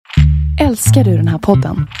Älskar du den här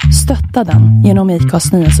podden? Stötta den genom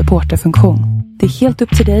IKAs nya supporterfunktion. Det är helt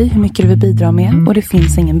upp till dig hur mycket du vill bidra med och det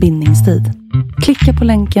finns ingen bindningstid. Klicka på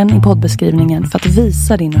länken i poddbeskrivningen för att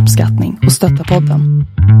visa din uppskattning och stötta podden.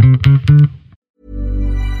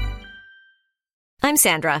 I'm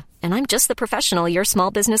Sandra, and I'm just the professional your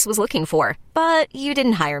small business was looking for. But you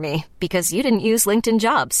didn't hire me because you didn't use LinkedIn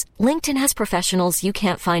Jobs. LinkedIn has professionals you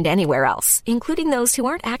can't find anywhere else, including those who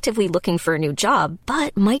aren't actively looking for a new job,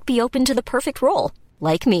 but might be open to the perfect role,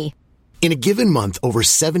 like me. In a given month, over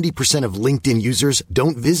 70% of LinkedIn users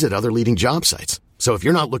don't visit other leading job sites. So if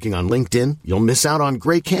you're not looking on LinkedIn, you'll miss out on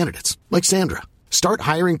great candidates like Sandra. Start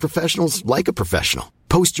hiring professionals like a professional.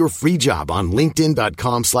 Post your free job on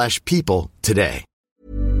linkedin.com/people today.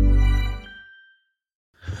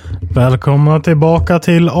 Välkomna tillbaka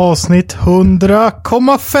till avsnitt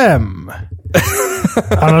 100,5.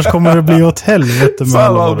 Annars kommer det bli åt helvete med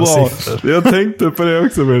alla våra siffror. Jag tänkte på det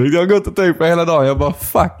också. Jag har gått och tänkt på hela dagen. Jag bara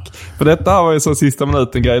fuck. För detta var ju så sista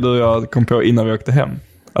minuten grej du och jag kom på innan vi åkte hem.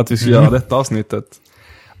 Att vi skulle göra detta avsnittet.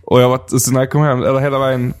 Och jag var, så när jag kom hem, eller hela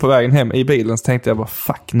vägen på vägen hem i bilen, så tänkte jag bara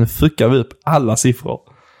fuck, nu fuckar vi upp alla siffror.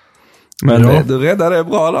 Men du räddade det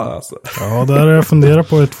bra där alltså. Ja, det har jag funderat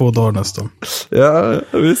på i 2 dagar nästan. Ja,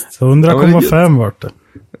 visst. 100,5 vart det.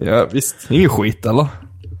 Ja, visst. Ingen skit, eller?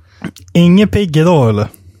 Ingen pigg idag, eller?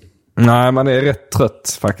 Nej, man är rätt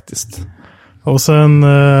trött faktiskt. Och sen,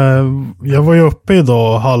 jag var ju uppe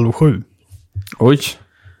idag 6:30. Oj.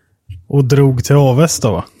 Och drog till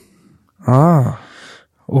Avesta, va?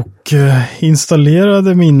 Och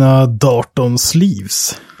installerade mina Darton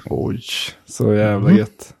sleeves. Oj, så jävla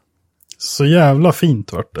gött. Så jävla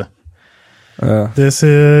fint vart det. Det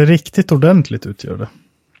ser riktigt ordentligt ut, gör det.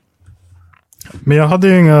 Men jag hade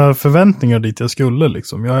ju inga förväntningar dit jag skulle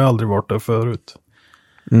liksom. Jag har aldrig varit där förut.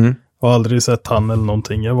 Och aldrig sett han eller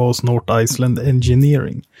någonting. Jag var hos North Iceland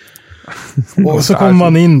Engineering. Och så kommer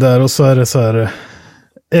man in där och så är det så här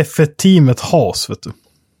F1-teamet Haas, vet du.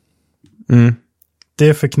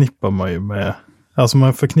 Det förknippar man ju med, alltså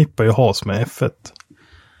man förknippar ju Haas med F1.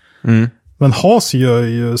 Men Haas gör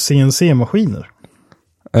ju CNC-maskiner.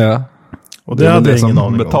 Ja. Och det hade jag ingen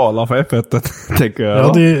aning om. Betalar för F1, tänker jag.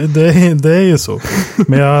 Ja, det är ju så.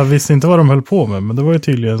 Men jag visste inte vad de höll på med. Men det var ju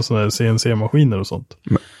tydligen sådana här CNC-maskiner och sånt.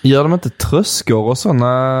 Men gör de inte tröskor och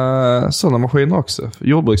sådana maskiner också?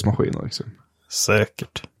 Jordbruksmaskiner liksom.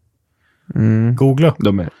 Säkert. Googla.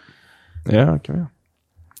 De är. Ja, kan jag.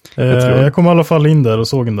 Jag kom i alla fall in där och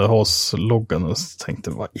såg den där Haas-loggan och tänkte,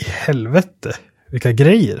 vad i helvete? Vilka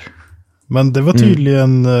grejer. Men det var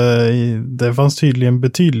tydligen, det fanns tydligen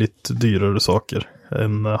betydligt dyrare saker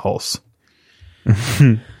än Haas.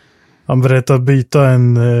 Han berättade att byta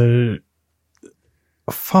en,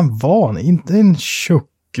 vad fan var han? Inte en tjock,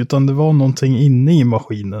 utan det var någonting inne i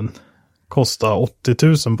maskinen. Kostade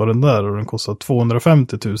 80 000 på den där och den kostade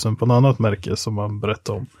 250 000 på en annat märke som han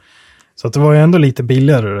berättade om. Så att det var ju ändå lite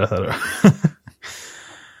billigare det här.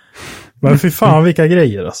 Men för fan vilka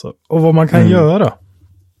grejer alltså. Och vad man kan göra.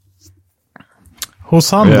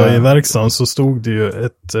 Hos han då i verkstaden så stod det ju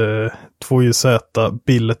ett 2JZ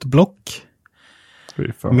billetblock.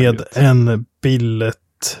 Med en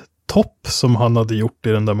billettopp som han hade gjort i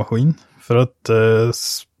den där maskinen. För att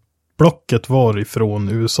blocket var ifrån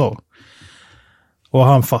USA. Och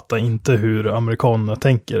han fattar inte hur amerikanerna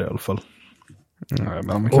tänker i alla fall. Nej,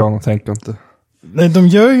 men amerikanerna tänker inte. Nej, de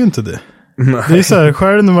gör ju inte det. Nej. Det är så här,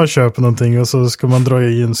 själv när man köper någonting och så ska man dra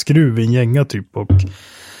i en skruv i en gänga typ. Och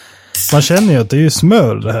man känner ju att det är ju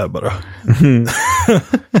smör det här bara.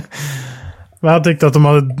 Men jag tyckte att de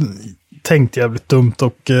hade tänkt jävligt dumt.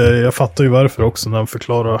 Och jag fattar ju varför också när han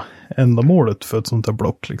förklarar ändamålet för ett sånt här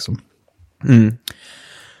block liksom.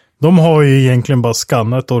 De har ju egentligen bara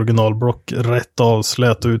skannat ett originalblock rätt av,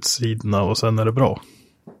 slät ut sidorna och sen är det bra.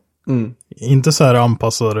 Inte så här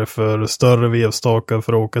anpassade för större vevstakar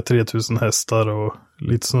för att åka 3000 hästar och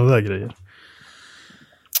lite sådana där grejer.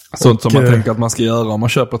 Sånt som man tänker att man ska göra om man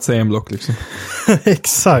köper ett CM-block liksom.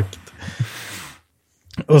 Exakt.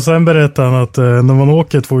 Och sen berättar han att när man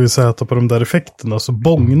åker 2JZ på de där effekterna så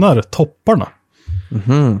bångnar topparna.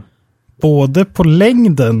 Både på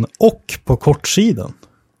längden och på kortsidan.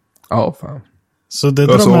 Ja, fan. Så det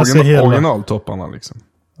drar med sig hela originaltopparna liksom.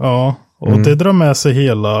 Ja, och det drar med sig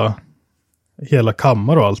hela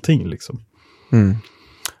kammar och allting liksom.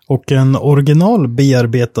 Och en original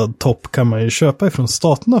bearbetad topp kan man ju köpa ifrån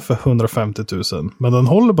staterna för 150 000. Men den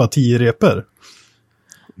håller bara 10 repor.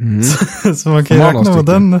 Så man kan ju räkna vad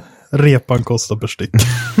den repan kostar per styck.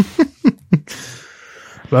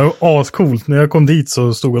 Det var ascoolt. När jag kom dit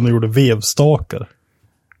så stod han och gjorde vevstakar.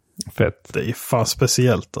 Fett. Det är fan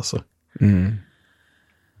speciellt alltså.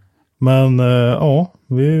 Men ja,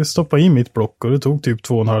 vi stoppade in mitt block och det tog typ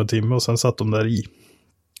 2,5 timme och sen satt de där i.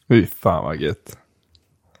 Fy fan vad gött.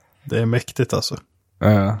 Det är mäktigt alltså.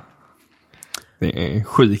 Ja. Det är en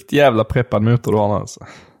sjukt jävla preppad motor du har alltså.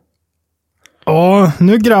 Ja,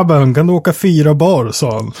 nu grabben kan du åka 4 bar,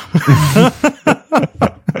 sa han.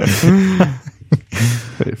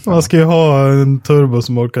 Man ska ju ha en turbo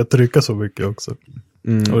som orkar trycka så mycket också.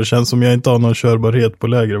 Och det känns som jag inte har någon körbarhet på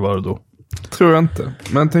lägre varv då. Tror jag inte.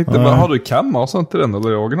 Men jag tänkte, har du kammar och sånt till den eller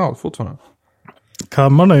är det original fortfarande?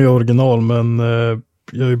 Kammarna är ju original, men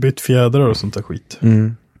jag har ju bytt fjädrar och sånt där skit.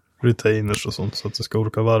 Retainers och sånt så att det ska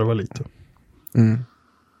orka varva lite.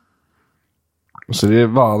 Så det är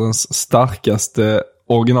världens starkaste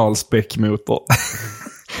originalspäckmotor.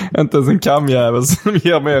 Inte ens en kamjävel som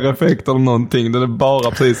ger mer effekt eller någonting. Den är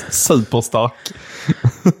bara precis superstark.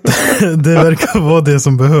 Det verkar vara det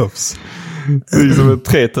som behövs. Det är som en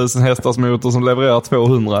 3000 hästars motor som levererar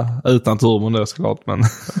 200 utan turbon då såklart. Men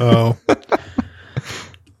ja.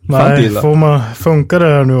 Nej, funkar det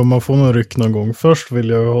här nu om man får någon ryck någon gång? Först vill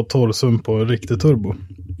jag ha torrsump på en riktig turbo.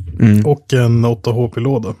 Och en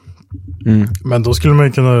 8HP-låda. Men då skulle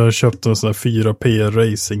man kunna ha köpt en sån här 4P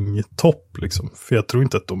racing-topp liksom. För jag tror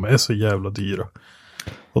inte att de är så jävla dyra.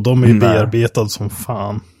 Och de är ju bearbetade som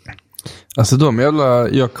fan. Alltså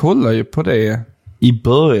jag kollar ju på det i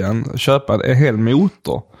början. Köpa en hel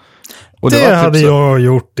motor. Och det hade typ jag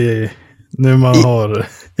gjort nu man har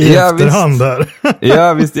i efterhand visst. Där.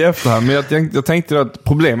 Ja visst i efterhand. Men jag tänkte att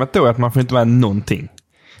problemet då är att man får inte med någonting.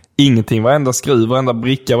 Ingenting, varenda skruv, varenda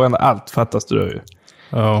bricka, varenda allt fattas du ju.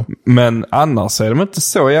 Ja. Men annars är de inte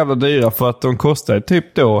så jävla dyra för att de kostar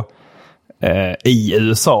typ då i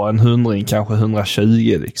USA en 100, kanske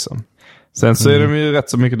 120 liksom. Sen så är de ju rätt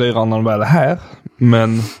så mycket dyrare när de väl är här.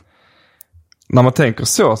 Men när man tänker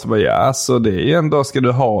så bara ja, så det är ändå, ska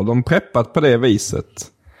du ha dem preppat på det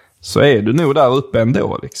viset så är du nog där uppe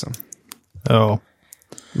ändå liksom. Ja.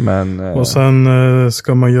 Men och sen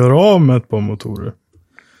ska man göra av med ett par motorer.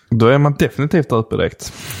 Då är man definitivt där uppe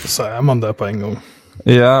direkt. Så är man där på en gång.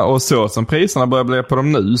 Ja, och så som priserna börjar bli på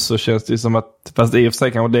dem nu så känns det som att, fast i och för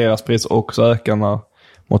sig kanske deras pris också ökar när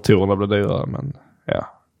motorerna blir dyrare, men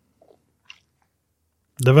ja.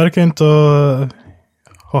 Det verkar inte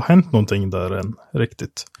ha hänt någonting där än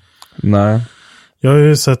riktigt. Nej. Jag har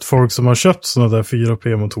ju sett folk som har köpt såna där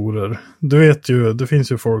 4P-motorer. Du vet ju, det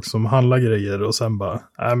finns ju folk som handlar grejer och sen bara,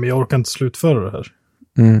 nej men jag orkar inte slutföra det här.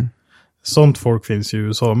 Sånt folk finns ju i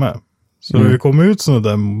USA med. Så det har ju kommit ut såna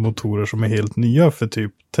där motorer som är helt nya för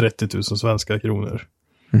typ 30 000 svenska kronor.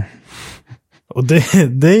 Och det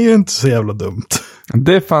är ju inte så jävla dumt.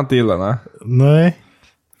 Det är fan inte illa, nej. Nej.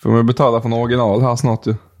 Får man betala från original här snart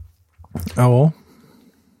ju. Ja.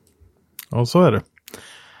 Ja, så är det.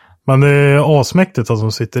 Men det är asmäktigt att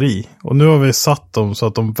de sitter i. Och nu har vi satt dem så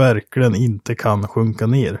att de verkligen inte kan sjunka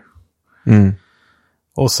ner.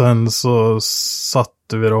 Och sen så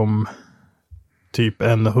satte vi dem typ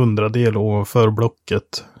 1/100 ovanför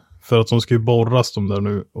blocket. För att de skulle borras de där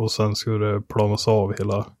nu. Och sen skulle det planas av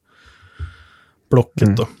hela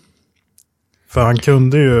blocket då. För han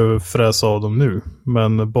kunde ju fräsa av dem nu.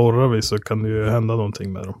 Men borrar vi så kan det ju hända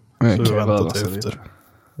någonting med dem. Så vi väntar till efter.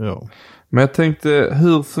 Ja. Men jag tänkte,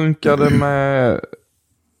 hur funkar det med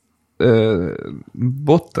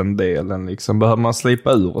bottendelen liksom? Behöver man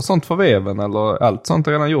slipa ur och sånt för veven? Eller allt sånt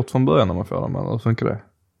är redan gjort från början när man får dem? Eller hur funkar det?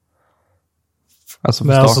 Alltså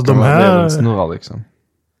för alltså de här veven snurrar liksom.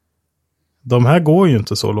 De här går ju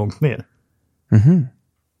inte så långt ner.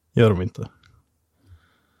 Gör de inte.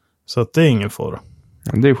 Så att det är ingen fara.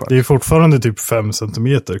 Det är fortfarande typ 5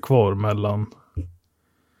 centimeter kvar mellan,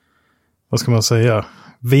 vad ska man säga,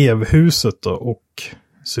 vevhuset då och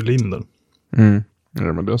cylindern.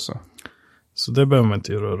 Ja, men det är så. Så det behöver man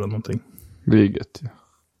inte röra någonting. Det är gött.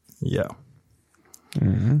 Ja.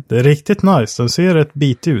 Det är riktigt nice. Den ser rätt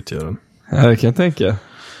bitig ut, gör den. Ja, det kan jag tänka.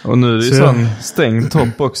 Och nu är det ju sån stängd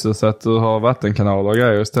topp också så att du har vattenkanaler och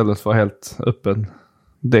grejer istället för helt öppen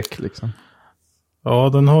däck liksom. Ja,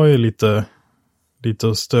 den har ju lite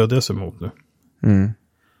att stödja sig mot nu.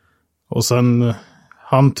 Och sen,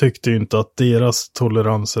 han tyckte ju inte att deras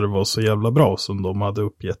toleranser var så jävla bra som de hade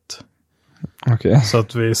uppgett. Okay. Så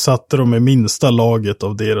att vi satte dem i minsta laget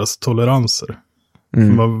av deras toleranser. För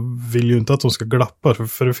man vill ju inte att de ska glappa.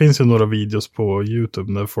 För det finns ju några videos på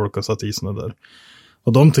YouTube när folk har satt i såna där.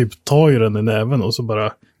 Och de typ tar ju den i näven och så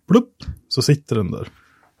bara plupp, så sitter den där.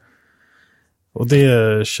 Och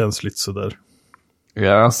det känns lite sådär.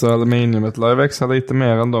 Ja, alltså aluminiumet lär växa lite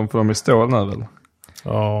mer än de, för de är stål nu väl?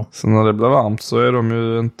 Ja. Så när det blir varmt så är de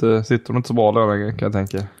ju inte, sitter de inte så bra där längre, kan jag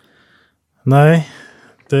tänka. Nej,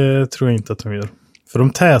 det tror jag inte att de gör. För de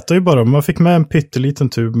tätar ju bara. Man fick med en pytteliten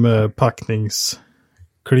tub med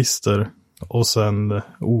packningsklister och sen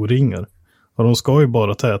O-ringar. Och de ska ju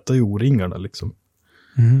bara täta i O-ringarna liksom.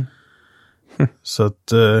 Mm. Så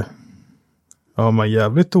att har man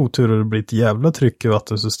jävligt otur och det blir ett jävla tryck i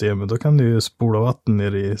vattensystemet, då kan det ju spola vatten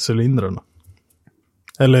ner i cylindrarna.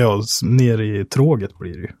 Eller ja, ner i tråget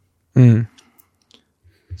blir det ju. Mm.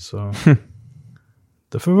 Så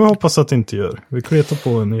det får vi hoppas att det inte gör. Vi kletar på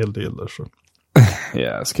en hel del där så.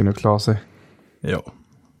 Ja, ska nog klara sig. Ja.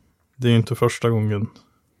 Det är ju inte första gången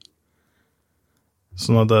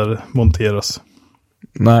sådana där monteras.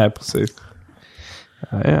 Nej, precis.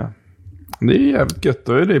 Ja. Det är jävligt gött.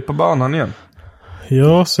 Då är det på banan igen.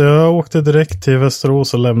 Ja, så jag åkte direkt till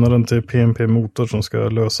Västerås och lämnade den till PNP Motor som ska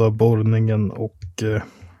lösa borrningen och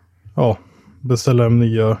beställa hem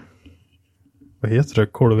nya, vad heter det,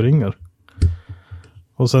 kolvringar.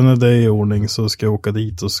 Och sen när det är i ordning så ska jag åka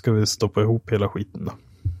dit och så ska vi stoppa ihop hela skiten då.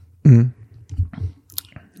 Mm.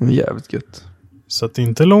 Jävligt gött. Så att det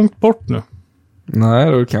inte är långt bort nu.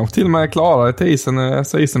 Nej, då kanske till och med klara det till isen,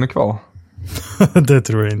 så isen är kvar. Det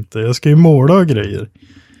tror jag inte. Jag ska ju måla och grejer.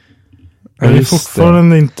 Jag har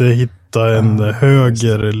fortfarande inte hittat en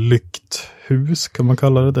höger lykthus, kan man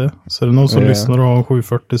kalla det. Så är det någon som lyssnar och har en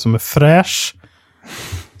 740 som är fräsch,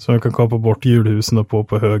 så jag kan kapa bort hjulhusen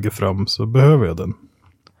på höger fram, så behöver jag den.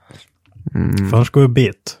 För annars går jag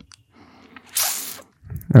bet.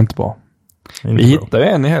 Inte bra. Vi hittar ju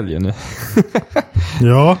en i helgen nu.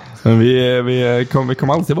 Ja. Men vi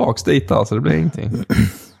kommer aldrig tillbaka dit där, så det blir ingenting.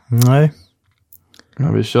 Nej.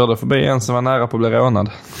 Men vi körde förbi en som var nära på att bli rånad.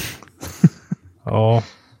 Ja.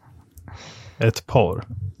 Ett par.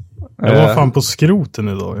 Jag var fan på skroten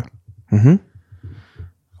idag. Mhm.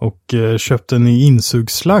 Och köpte en ny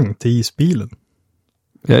insugsslang till isbilen.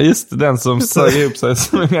 Ja, just den som sög ihop sig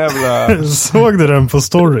som en jävla... Såg du den på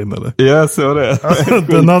storyn eller? Ja, jag såg det.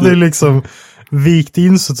 Den hade ju liksom vikt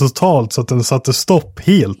in sig totalt så att den satte stopp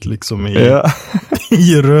helt liksom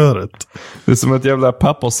i röret. Det är som ett jävla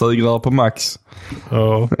papperssugrör på max.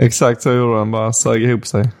 Ja. Exakt så gjorde den, bara sög ihop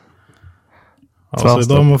sig. Alltså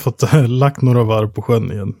idag har man fått lagt några varv på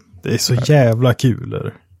sjön igen. Det är så jävla kul är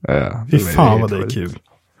det. Ja, fy fan vad det är kul.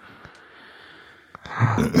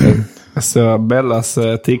 Så Bellas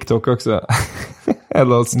TikTok också.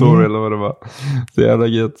 Eller story eller vad det var. Det är jävla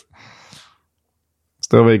gött.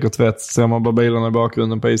 Ståvik och tvätt. Ser man bara bilarna i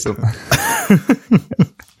bakgrunden på isen.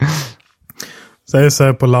 Säg så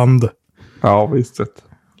här på land. Ja, visst.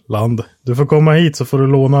 Land. Du får komma hit så får du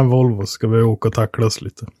låna en Volvo, så ska vi åka och tacklas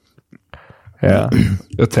lite. Ja.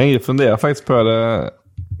 Jag funderar faktiskt på det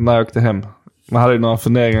när jag åkte hem. Man hade ju några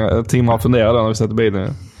timmar att fundera när vi satt i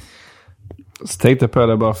bilen. Så tänkte jag på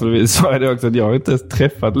det bara för vi sa det också att jag har inte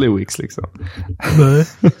träffat Louix liksom. Nej.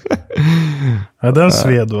 Ja, den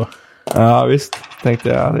sved då. Ja, visst. Tänkte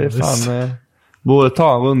jag, det är fan... borde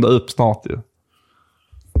ta en runda upp snart ju.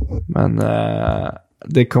 Men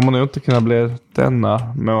det kommer nog inte kunna bli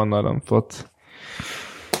denna månaden för att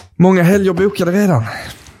många helger bokade redan.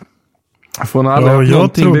 Från alla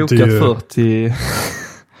någonting bokat för till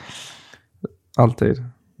alltid.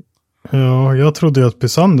 Ja, jag trodde ju att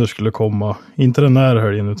Pisander skulle komma. Inte den här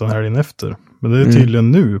helgen utan helgen efter. Men det är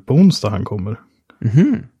tydligen nu, på onsdag han kommer.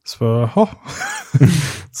 Mm. Så jaha.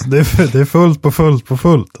 Så det är fullt på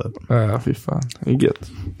fullt här. Ja, fy fan. Det är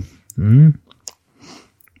gött. Mm.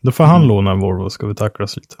 Då får han låna en Volvo, ska vi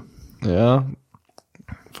tacklas lite. Ja.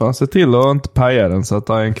 Får se till att inte paja den så att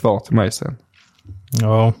det är en kvar till mig sen.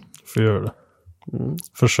 Ja, får göra det.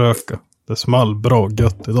 Försöka. Det small bra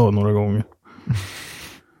gött idag några gånger.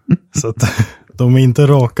 Så att de är inte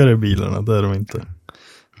rakare i bilarna, det är de inte.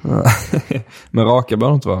 Men raka bör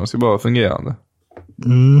de inte vara, de ska bara vara fungerande.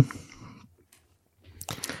 Mm.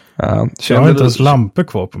 Ja, jag har inte ens lampor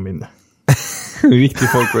kvar på min. Riktig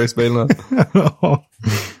folkracebil. Ja.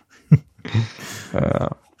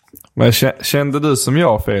 Men kände du som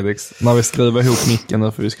jag, Felix, när vi skrev ihop micken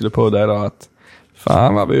nu för vi skulle på det idag, att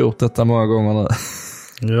fan vad vi gjort detta många gånger nu.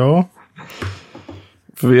 Ja.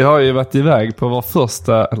 För vi har ju varit iväg på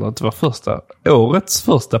årets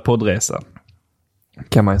första poddresa,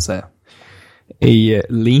 kan man ju säga, i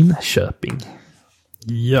Linköping.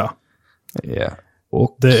 Ja. Ja.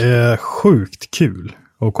 Och det är sjukt kul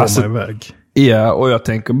att komma iväg. Ja, och jag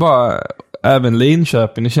tänker bara, även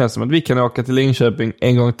Linköping, det känns som att vi kan åka till Linköping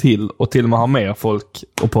en gång till och till och med ha mer folk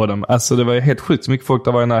och på dem. Alltså det var ju helt sjukt så mycket folk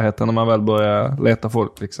där var i närheten när man väl började leta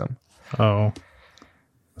folk liksom. Ja.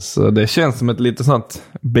 Så det känns som ett lite sånt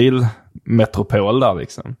bilmetropol där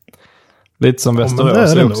liksom. Lite som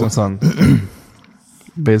Västerås är också en sån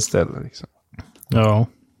bilställe liksom. Ja.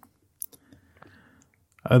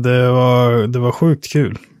 Det var sjukt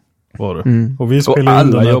kul. var det. Och vi spelar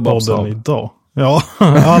in den här podden idag. Ja,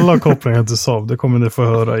 alla kopplingar till Saab. Det kommer ni få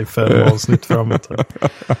höra i 5 avsnitt framåt.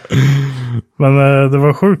 Men det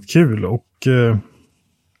var sjukt kul och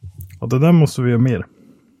det där måste vi göra mer.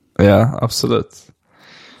 Ja, absolut.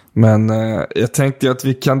 Men jag tänkte att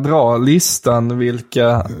vi kan dra listan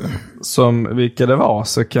vilka det var,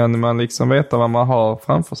 så kan man liksom veta vad man har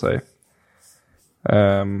framför sig.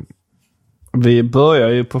 Vi börjar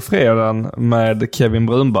ju på fredagen med Kevin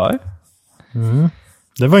Brunberg.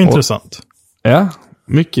 Det var intressant. Ja,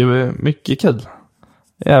 mycket kul.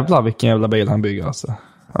 Jävlar vilken jävla bil han bygger alltså.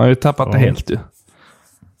 Han har ju tappat det helt ju.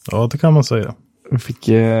 Ja, det kan man säga. Vi fick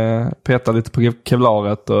peta lite på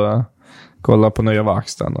kevlaret och kolla på nya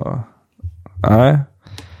verkstaden. Nej.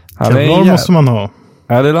 Kevlar måste man ha.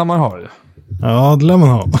 Ja, det lär man ha ju. Ja, det lär man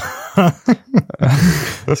ha.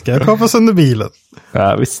 Ska jag kapa sönder bilen?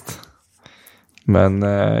 Ja, visst. Men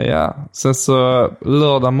ja, sen så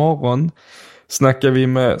lördag morgon snackar vi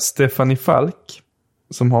med Stefanie Falk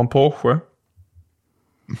som har en Porsche.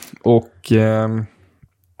 Och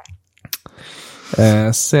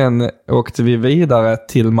sen åkte vi vidare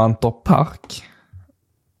till Mantorp Park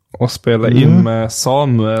och spelade in med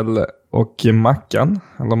Samuel och Mackan,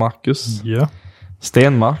 eller Marcus. Ja.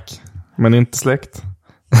 Stenmark, men inte släkt.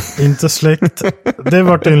 Inte släkt. Det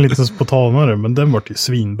var en liten spontanare, men den var ju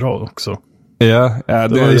svinbra också. Ja,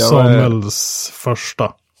 det var ju Samuels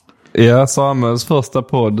första. Ja, Samuels första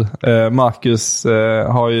podd. Marcus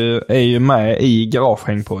är ju med i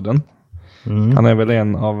Garagehängpodden. Han är väl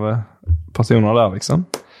en av personerna där liksom.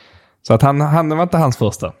 Så att han var inte hans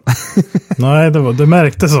första. Nej, det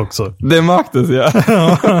märktes också. Det märktes, ja.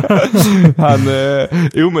 Han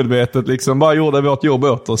omedvetet liksom bara gjorde vårt jobb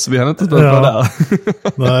åt oss. Vi hade inte stått där.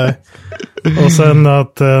 Nej. Och sen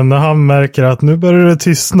att när han märker att nu börjar det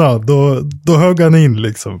tystna, då högg han in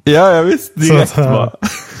liksom. Ja, visst. Direkt bara.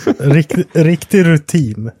 Riktig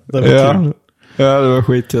rutin. Det var kul. Ja, det var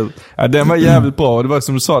skitkul. Ja, den var jävligt bra. Och det var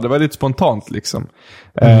som du sa, det var lite spontant liksom.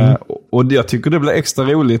 Och jag tycker det blev extra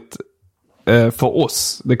roligt för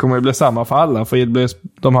oss. Det kommer ju bli samma för alla.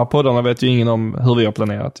 För de här poddarna vet ju ingen om hur vi har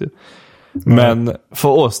planerat ju. Men för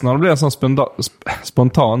oss, när det blir en sån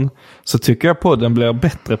spontan, så tycker jag podden blir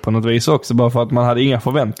bättre på något vis också. Bara för att man hade inga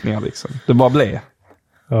förväntningar liksom. Det bara blev.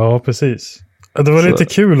 Ja, precis. Det var lite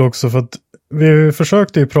kul också för att vi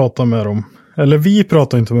försökte ju prata med dem. Eller vi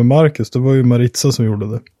pratade inte med Marcus, det var ju Maritza som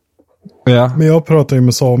gjorde det. Ja. Men jag pratade ju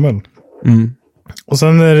med Samuel. Och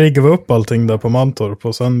sen riggade vi upp allting där på Mantorp.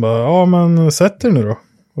 Och sen bara, ja men sätt dig nu då.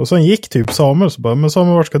 Och sen gick typ Samuel så bara, men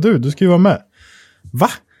Samuel, var ska du? Du ska ju vara med. Va?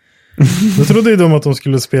 Då trodde ju de att de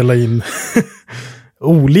skulle spela in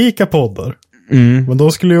olika poddar. Men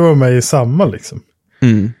de skulle ju vara med i samma liksom.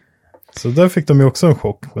 Så där fick de ju också en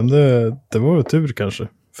chock. Men det var ju tur kanske.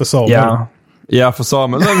 För Samuel. Ja, för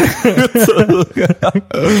Samuel.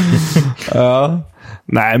 Ja.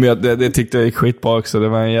 Nej, men det tyckte jag gick skitbra också. Det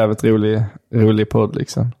var en jävligt rolig podd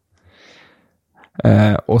liksom.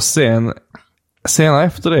 Och senare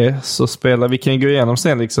efter det så vi kan gå igenom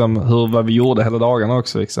sen liksom vad vi gjorde hela dagarna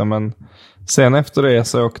också liksom. Men sen efter det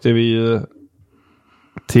så åkte vi ju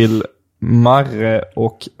till Marre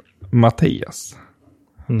och Mattias.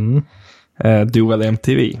 Dual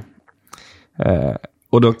MTV.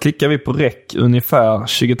 Och då klickar vi på räck ungefär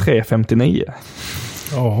 23:59.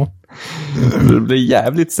 Ja. Det blev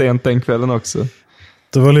jävligt sent den kvällen också.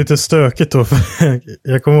 Det var lite stökigt då.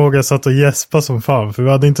 Jag kommer ihåg att jag satt och gäspade som fan. För vi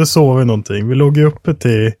hade inte sovit någonting. Vi låg ju uppe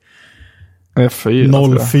till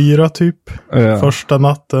 04 typ. Ja. Första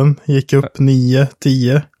natten. Gick upp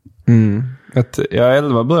 9-10.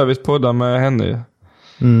 11 började vi podda med henne.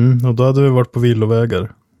 Och då hade vi varit på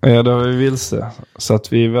villovägar. Ja, då var vi vilse. Så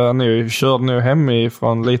att vi körde nu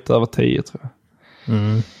hemifrån lite över 10 tror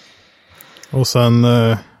jag. Och sen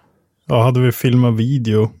hade vi filmat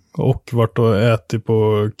video och varit och ätit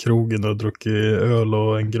på krogen och druckit öl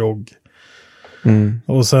och en grogg.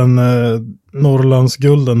 Och sen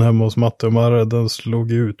Norrlandsgulden hemma hos Matte och Marre, den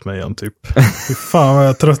slog ut mig igen typ. Fy fan vad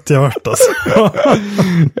jag trött jag vart alltså.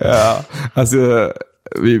 Ja, alltså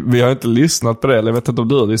vi har inte lyssnat på det, eller jag vet inte om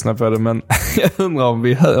du har lyssnat på det, men jag undrar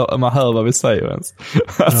om man hör vad vi säger ens.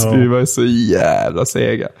 Alltså vi var ju så jävla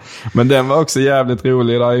sega. Men den var också jävligt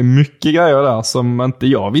rolig. Det är mycket grejer där som inte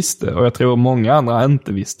jag visste, och jag tror många andra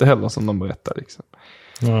inte visste heller som de berättade liksom.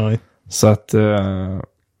 Nej. Så att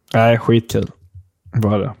skitkul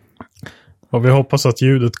var det. Och vi hoppas att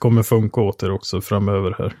ljudet kommer funka åt er också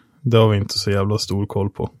framöver här. Det har vi inte så jävla stor koll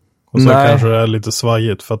på. Och så kanske det är lite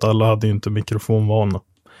svajigt för att alla hade ju inte mikrofonvana.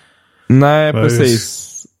 Nej,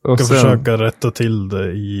 precis. Jag ska försöka rätta till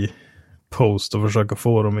det i post och försöka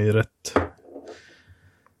få dem i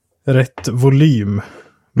rätt volym.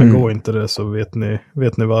 Men går inte det så vet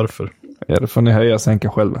ni varför. Ja, då får ni höja och sänka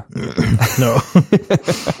själva. Ja.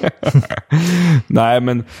 Nej,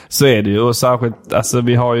 men så är det ju. Och särskilt, alltså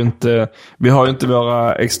vi har ju inte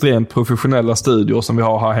våra extremt professionella studior som vi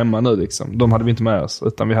har här hemma nu liksom. De hade vi inte med oss,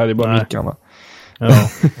 utan vi hade bara mickarna. Ja.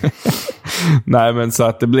 Nej, men så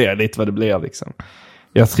att det blir lite vad det blir liksom.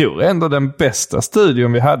 Jag tror ändå den bästa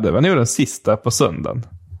studion vi hade var nog den sista på söndagen.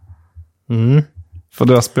 För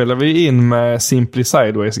då spelade vi in med Simply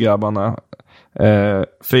Sideways-grabbarna.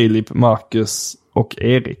 Filip, Marcus och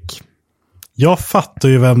Erik. Jag fattar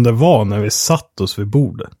ju vem det var när vi satt oss vid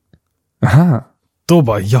bordet. Aha. Då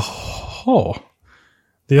bara, jaha.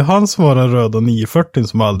 Det är han som har den röda 940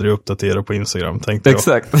 som aldrig uppdaterar på Instagram, tänkte jag.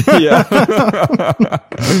 Exakt, ja.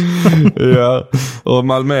 Ja. Och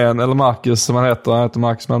Malmén, eller Marcus som han heter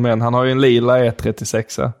Marcus Malmén, han har ju en lila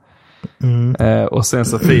E36. Och sen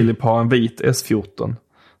så Filip har en vit S14.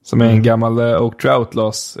 Som är en gammal Oak Tree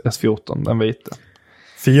Outlaws S14, den vita.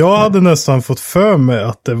 För jag hade nästan fått för mig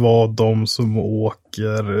att det var de som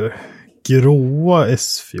åker gråa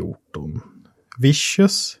S14.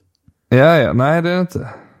 Vicious? Ja, nej det är det inte.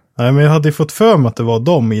 Nej, men jag hade fått för mig att det var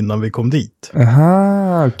de innan vi kom dit.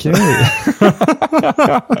 Aha, okej.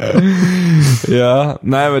 Ja,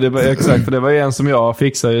 nej men det var exakt, för det var en som jag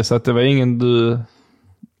fixade, så att det var ingen du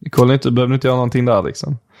behövde inte göra någonting där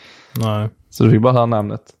liksom. Nej. Så du fick bara höra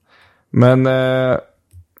namnet. Men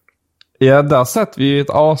ja, där satt vi i ett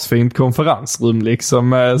asfint konferensrum liksom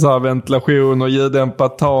med så här ventilation och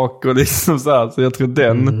ljuddämpat tak och liksom så här. Så jag tror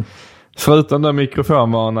den, förutom den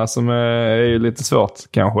mikrofonvana som är ju lite svårt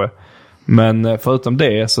kanske. Men förutom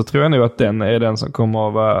det så tror jag nog att den är den som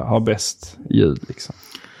kommer att ha bäst ljud liksom.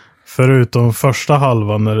 Förutom första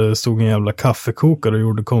halvan när det stod en jävla kaffekokare och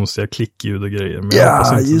gjorde konstiga klickljud och grejer. Men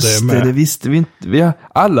ja, just det visste vi inte.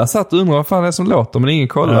 Alla satt och undrade vad fan det är som låter, men ingen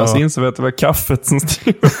kollade. Så insåg vi att det var kaffet som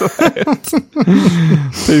stod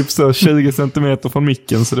typ så 20 centimeter från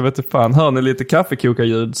micken. Så det vet inte fan. Hör ni lite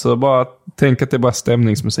kaffekokarljud så bara tänk att det är bara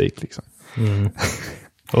stämningsmusik liksom.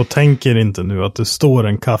 Och tänker inte nu att det står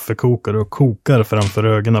en kaffekokare och kokar framför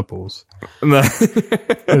ögonen på oss. Nej.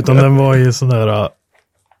 Utan den var ju sån där...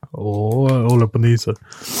 jag håller på nyser.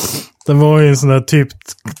 Den var ju en sån där typ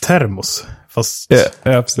termos. Fast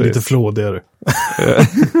lite flådigare.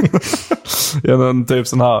 Ja, någon typ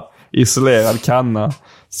sån här isolerad kanna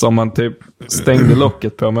som man typ stängde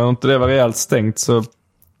locket på. Men om inte det var rejält stängt så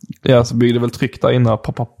byggde väl tryck där inne och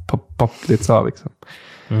pop, lite så här liksom.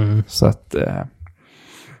 Så att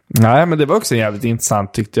nej, men det var också jävligt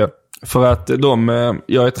intressant tyckte jag. För att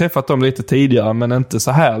jag har träffat dem lite tidigare men inte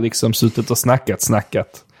så här liksom suttit och snackat.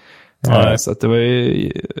 Så att det var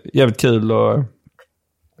jävligt kul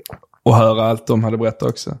att höra allt de hade berättat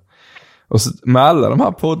också. Och så, med alla de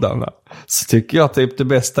här poddarna så tycker jag typ det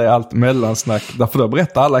bästa är allt mellansnack. Därför då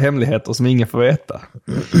berättar alla hemligheter som ingen får veta.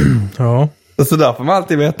 Ja. Och så där får man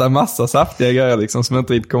alltid veta en massa saftiga grejer liksom som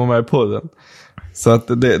inte kommer med i podden. Så att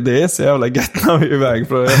det är så jävla gött när vi är iväg.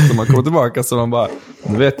 För efter man kommer tillbaka så man bara,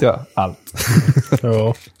 nu vet jag allt.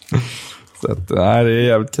 Ja. Så att nej, det är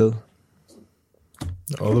jävligt kul.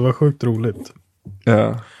 Ja, det var sjukt roligt.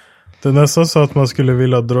 Ja. Det är nästan så att man skulle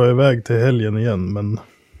vilja dra iväg till helgen igen, men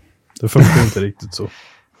det funkar inte riktigt så.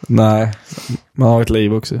 Nej, man har ett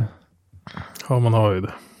liv också. Ja, man har ju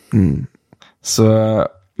det. Så,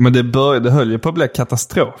 men det höll ju på att bli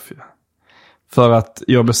katastrof ju. För att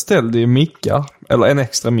jag beställde ju mickar, eller en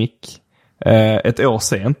extra mick, ett år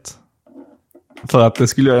sent. För att det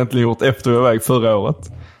skulle jag egentligen gjort efter jag var iväg förra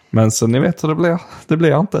året. Men så ni vet hur det blir. Det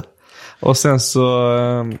blir inte. Och sen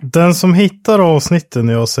så... Den som hittar avsnitten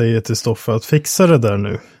när jag säger till Stoffe att fixa det där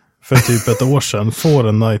nu för typ ett år sedan får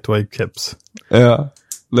en Nightwave caps. Ja,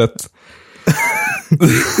 lätt.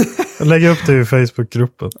 Lägg upp det i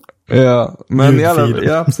Facebook-gruppen. Ja, men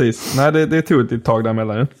ja, precis. Nej, det tog ett tag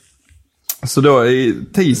däremellan ju. Så då i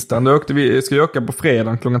tisdagen, då ska jag åka på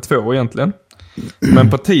fredagen klockan 2 egentligen. Men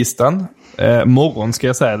på tisdagen, morgon ska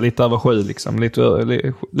jag säga, lite över 7 liksom. Lite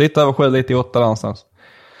över 7, lite i 8 där någonstans.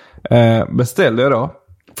 Beställde jag då.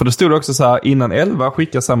 För det stod också så här, innan 11,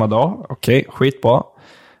 skicka samma dag. Okej, skitbra.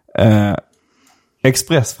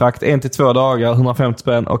 Expressfrakt 1-2 dagar, 150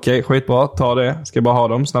 spänn. Okej, skitbra, ta det. Ska bara ha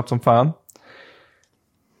dem snabbt som fan.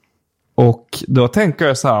 Och då tänker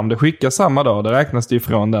jag så här, om det skickas samma dag, det räknas det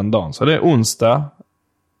ifrån den dagen. Så det är onsdag.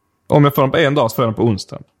 Om jag får dem på en dag så får jag dem på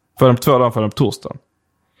onsdag. Får jag dem på 2 dagar får jag dem på torsdag.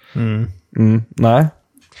 Nej.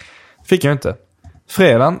 Fick jag inte.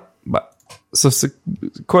 Fredagen, så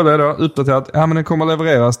kollade jag då, uppdaterat. Ja, men den kommer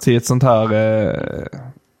levereras till ett sånt här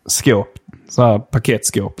skåp. Så här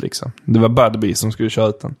paketskåp liksom. Det var Budbee som skulle köra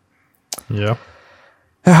ut den. Ja.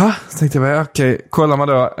 Jaha, så tänkte jag, okej, kollar man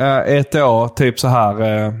då. ETA typ så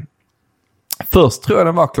här. Först tror jag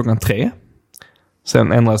den var 3:00.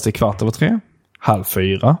 Sen ändrades det 3:15,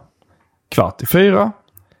 3:30,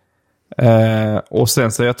 4:15. Och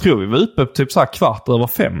sen så jag tror vi var uppe typ så här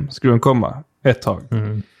 4:15 skulle den komma ett tag.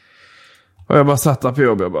 Och jag bara satt där på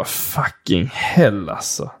jobbet och bara fucking hell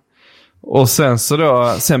alltså. Och sen så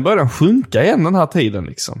då, sen började den sjunka igen den här tiden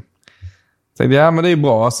liksom. Tänkte jag, men det är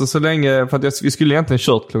bra alltså, så länge, för att vi skulle egentligen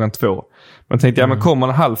kört 2:00. Men tänkte jag, men kommer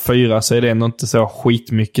den 3:30 så är det ändå inte så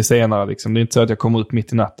skitmycket senare liksom. Det är inte så att jag kommer ut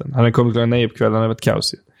mitt i natten. Hade den kommit 9:00 på kvällen, det var ett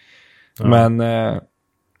kaos ju. Ja. Men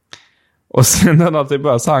och sen när det typ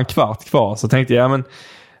bara så en kvart kvar så tänkte jag, men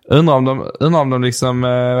undrar om de liksom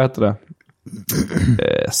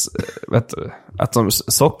att de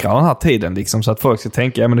sockrar den här tiden liksom, så att folk ska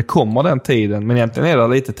tänka, ja men det kommer den tiden, men egentligen är det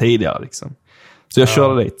lite tidigare liksom. Så jag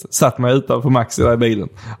körde dit, satt mig utanför Maxi där i bilen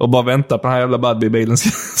och bara väntade på den här jävla Budbee-bilen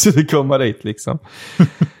skulle komma dit liksom.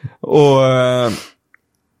 Och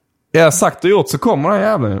sagt och gjort så kommer den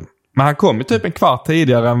jävla. Men han kom ju typ en kvart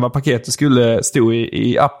tidigare än vad paketet skulle stå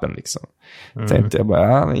i appen liksom. Tänkte jag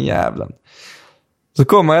bara, ja men jävlen. Så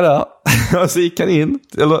kommer jag där och så gick han in,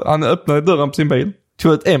 eller han öppnade dörren på sin bil,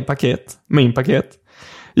 tog ut en paket, min paket.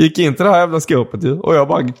 Gick in till det här jävla skåpet ju, och jag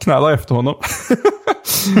bara knallar efter honom.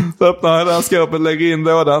 Så öppnar jag det här skåpet, lägger in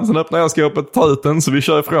lådan, sen öppnar jag skåpet, tar ut den, så vi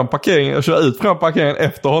kör ifrån parkeringen, jag kör ut från parkeringen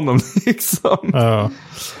efter honom liksom. Ja.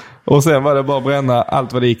 Och sen var det bara bränna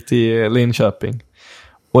allt vad det gick till Linköping.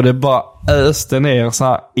 Och det bara öste ner så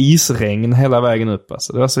här isregn hela vägen upp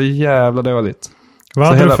alltså. Det var så jävla dåligt. Vad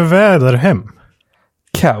hade du för väder hem?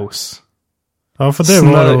 Kaos. Ja, för det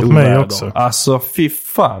var det åt mig också. Alltså fy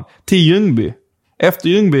fan. Till Ljungby. Efter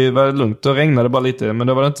Ljungby var det lugnt. Då regnade det bara lite, men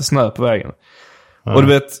då var det inte snö på vägen. Ja. Och du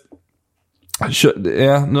vet,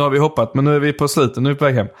 nu har vi hoppat, men nu är vi på slutet, nu är vi på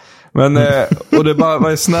väg hem. Men, och det bara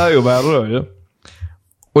var snöoväder då ju.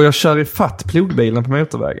 Och jag kör i fatt plogbilen på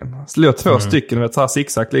motorvägen. Så det låg 2 stycken, vet, så här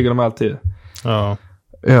zigzag ligger de alltid. Ja.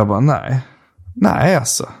 Och jag bara, nej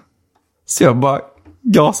alltså. Så jag bara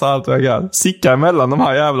gasar allt vad jag kan. Sickar emellan de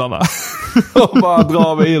här jävlarna. Och bara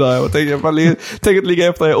drar vidare. Och tänker att ligga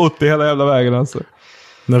efter 80 hela jävla vägen alltså.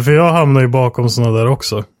 Nej, för jag hamnade ju bakom såna där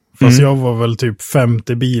också. Fast jag var väl typ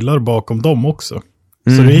 50 bilar bakom dem också.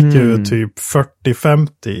 Så det gick ju typ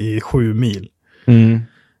 40-50 i 7 mil.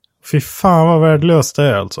 Fy fan vad värdelöst det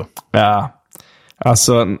är alltså. Ja,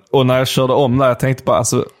 alltså, och när jag körde om där, jag tänkte bara,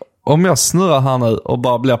 alltså, om jag snurrar här nu och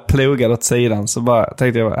bara blir plogad åt sidan, så bara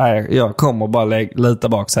tänkte jag, nej, jag kommer bara lita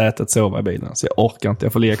bak sätet, sova i bilen. Så jag orkar inte,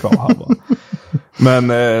 jag får ligga kvar här bara. Men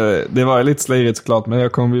det var ju lite slirigt såklart, men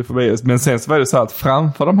jag kom ju förbi. Men sen så var det så här att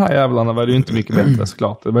framför de här jävlarna var det ju inte mycket bättre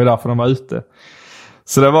såklart. Det var ju därför de var ute.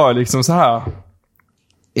 Så det var liksom så här,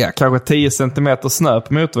 ja, kanske 10 centimeter snö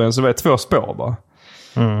på motorvägen, så var det 2 spår bara.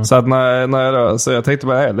 Så att när jag då, så jag tänkte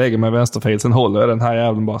bara, jag lägger mig vänsterfil, sen håller jag den här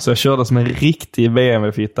jäveln bara. Så jag körde som en riktig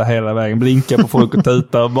BMW-fitta hela vägen, blinka på folk och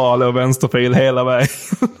tuta och bara låg vänsterfil hela vägen.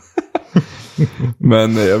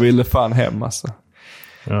 Men jag ville fan hem alltså.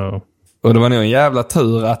 Ja. Och det var nog en jävla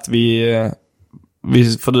tur att vi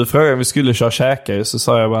för du frågade om vi skulle köra käka ju, så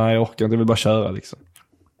sa jag bara, jag orkar inte, jag vill bara köra liksom.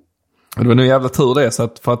 Och det var nog en jävla tur det, så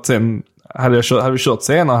att för att sen hade vi kört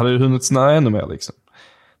senare hade det hunnit snöa ännu mer liksom.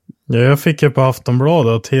 Ja, jag fick ju på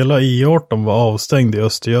Aftonbladet att hela I18 var avstängd i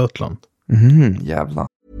Östergötland. Jävlar.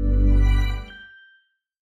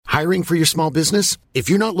 Hiring for your small business? If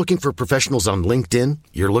you're not looking for professionals on LinkedIn,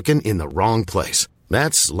 you're looking in the wrong place.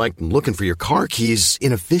 That's like looking for your car keys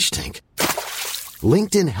in a fish tank.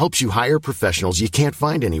 LinkedIn helps you hire professionals you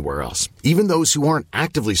can't find anywhere else, even those who aren't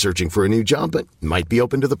actively searching for a new job but might be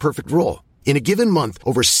open to the perfect role. In a given month,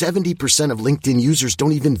 over 70% of LinkedIn users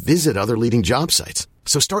don't even visit other leading job sites.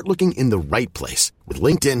 So start looking in the right place. With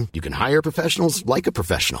LinkedIn, you can hire professionals like a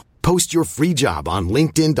professional. Post your free job on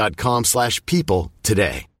linkedin.com/people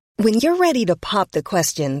today. When you're ready to pop the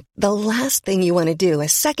question, the last thing you want to do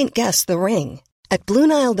is second-guess the ring. At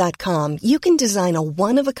BlueNile.com, you can design a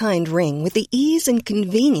one-of-a-kind ring with the ease and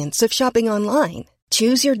convenience of shopping online.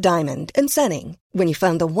 Choose your diamond and setting. When you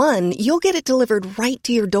find the one, you'll get it delivered right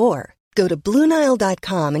to your door. Go to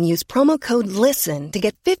BlueNile.com and use promo code LISTEN to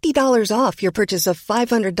get $50 off your purchase of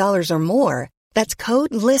 $500 or more. That's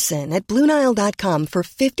code LISTEN at BlueNile.com for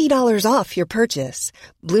 $50 off your purchase.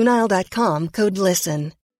 BlueNile.com, code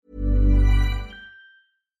LISTEN.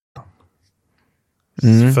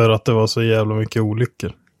 För att det var så jävla mycket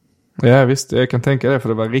olyckor. Ja visst, jag kan tänka det, för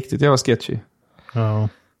det var riktigt jävla sketchy. Ja.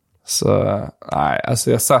 Så, nej,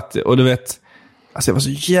 alltså jag satt, och du vet, alltså jag var så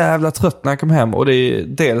jävla trött när jag kom hem. Och det är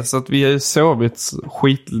dels att vi har sovit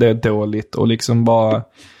skitdåligt och liksom bara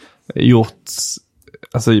gjort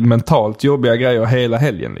alltså mentalt jobbiga grejer hela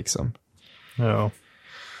helgen liksom. Ja.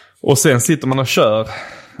 Och sen sitter man och kör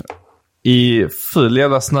i full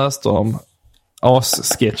jävla snöstorm.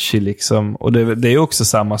 As-sketchy liksom. Och det är också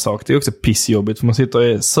samma sak. Det är också pissjobbigt för man sitter och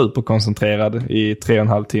är superkoncentrerad i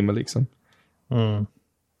 3,5 timmar liksom.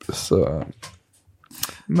 Så.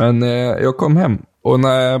 Men jag kom hem och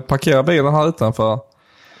när jag parkerade bilen här utanför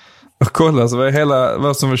och kollade så var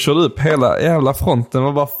vad som vi körde upp, hela jävla fronten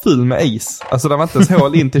var bara full med is. Alltså det var inte ens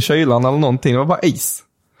hål in till kylan eller någonting, det var bara is.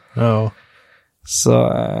 Ja.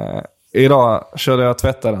 Så idag körde jag och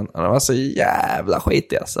tvättade den och det var så jävla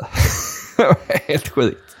skitig alltså. Det var helt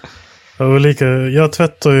sjukt. Jag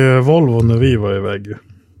tvättade ju Volvo när vi var iväg.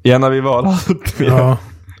 Ja, när vi var där. Ja.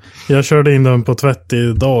 Jag körde in den på tvätt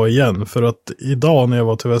idag igen. För att idag när jag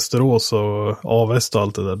var till Västerås och Avest och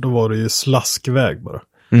allt det där, då var det ju slaskväg bara.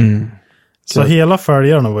 Så hela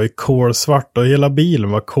fälgarna var ju kolsvart och hela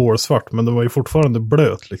bilen var kolsvart. Men det var ju fortfarande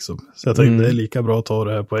blöt liksom. Så jag tänkte det är lika bra att ta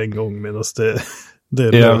det här på en gång medan det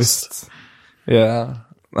är löst. Ja.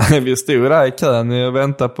 Vi stod där i kön och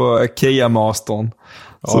väntade på Kia Mastern.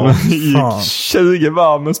 Som gick 20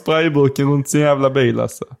 varv med sprayburken runt sin jävla bil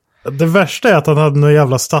alltså. Det värsta är att han hade någon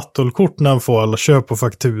jävla Statoil-kort när han får alla köp och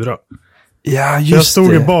faktura. Ja, just jag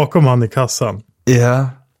stod ju bakom han i kassan. Ja.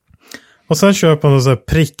 Och sen köper han en sån här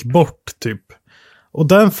prick bort typ. Och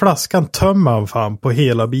den flaskan tömmer han fan på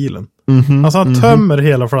hela bilen. Alltså han tömmer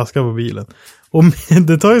hela flaskan på bilen. Och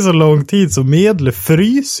det tar ju så lång tid så medlet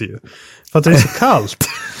fryser ju. För att det är så kallt.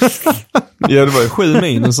 Ja, det var ju 7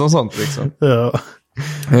 minus och sånt liksom.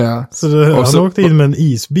 Ja. Så han åkte in med en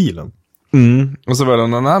isbilen. Och så var det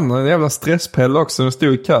någon annan jävla stresspelle också när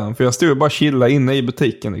stod i kön. För jag stod ju bara chilla inne i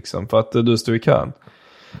butiken liksom. För att du stod i kön.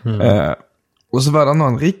 Och så var det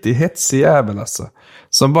någon riktigt hetsig jävel alltså.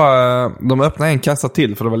 Som bara, de öppnade en kassa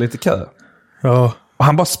till för det var lite kö. Ja. Och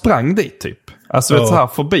han bara sprang dit typ. Alltså vet så här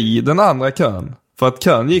förbi den andra kön. För att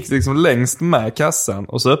kön gick liksom längst med kassan.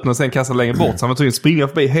 Och så öppnades en kassa längre bort. Så han var tvungen att springa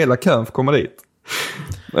förbi hela kön för att komma dit.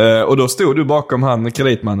 Och då stod du bakom han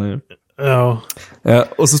kreditmannen. Ja.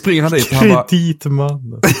 Och så springer han dit och han bara...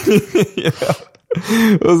 Kreditmannen. Ja.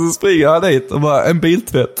 Och så springer han dit och bara en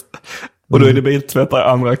biltvätt. Och då är det biltvättar i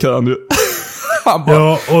andra kön nu.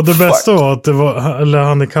 Ja, och det bästa var att det var, eller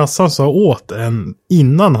han i kassan sa åt en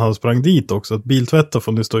innan han sprang dit också att biltvättar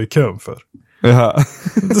får ni stå i kön för. Ja.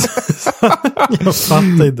 Jag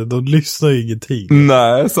fattar inte, de lyssnar ju ingenting.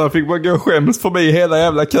 Nej, så han fick bara gå och skäms förbi hela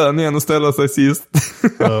jävla kön igen och ställa sig sist.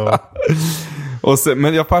 Ja. Och sen,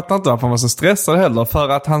 men jag fattar inte varför han var så stressad heller. För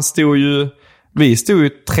att vi stod ju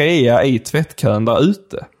 3 i tvättkön där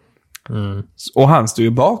ute. Och han stod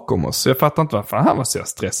ju bakom oss. Så jag fattar inte varför han var så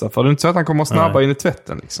stressad. För det är inte så att han kommer snabbare in i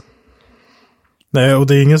tvätten liksom. Nej, och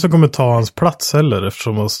det är ingen som kommer ta hans plats heller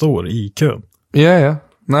eftersom han står i kön. Ja.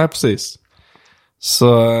 Nej, precis.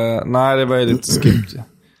 Så nej, det var ju lite skumt. Ja.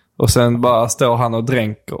 Och sen bara står han och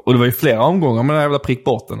dränker. Och det var ju flera omgångar med den jävla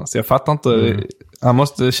prickborten. Så jag fattar inte.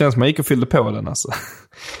 Det känns som jag gick och fyllde på den alltså.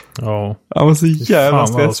 Ja. Han var så jävla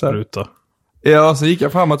stressad. Ja, så gick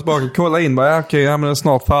jag fram och tillbaka och kollade in. Bara, okej, men den är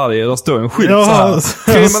snart färdig. Där står en skylt så här.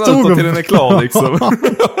 3 minuter till den är klar liksom.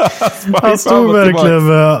 Han stod verkligen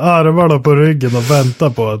med armarna på ryggen och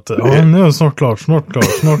väntade på att nu är det snart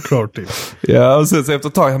klart typ. Ja, och sen efter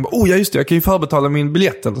ett tag han bara, ja just det, jag kan ju förbetala min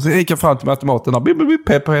biljett. Så gick jag fram till automaten och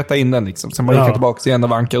peppa heta in den liksom. Sen bara gick jag tillbaka igen och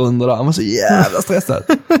vankade under där. Han var så jävla stressad.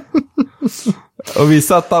 Och vi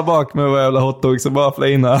satt där bak med våra jävla hotdogs och bara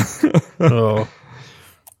flina. Ja.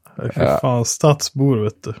 För fan, stadsbor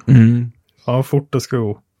vet du. Ja, fort det ska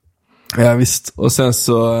gå. Ja visst, och sen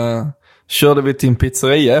så körde vi till en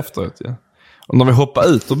pizzeria efteråt ja. Och när vi hoppade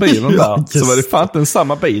ut ur bilen där så var det fan inte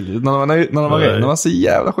samma bil när den var ren. Den var så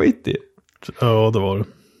jävla skitig. Ja, det var det.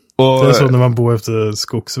 Och det är så när man bor efter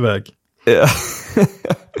skogsväg. Ja.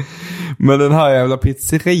 Men den här jävla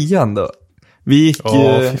pizzerian då. Vi gick...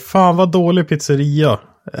 fy fan vad dålig pizzeria.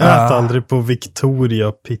 Ät aldrig på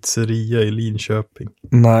Victoria pizzeria i Linköping.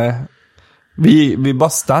 Nej. Vi bara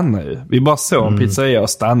stannade ju. Vi bara såg en pizzeria och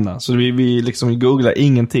stannade. Så vi liksom googlade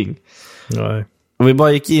ingenting. Nej. Och vi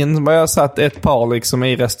bara gick in. Jag satt ett par liksom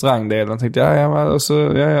i restaurangdelen. Och tänkte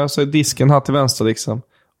så är disken här till vänster liksom.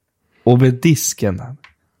 Och vid disken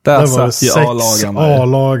där satt ju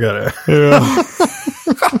A-lagare. Ja.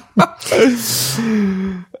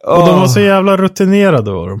 Och de var så jävla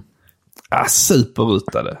rutinerade var de. Ja,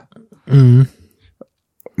 superrutade.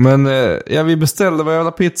 Men vi beställde vår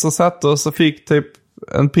jävla pizza, satt och så fick typ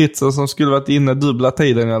en pizza som skulle varit inne dubbla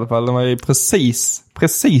tiden i alla fall. Den var ju precis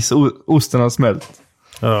osten hade smält.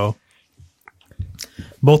 Ja.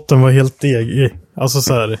 Botten var helt degig. Alltså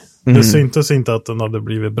så här, det syntes inte att den hade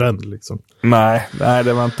blivit bränd liksom. Nej,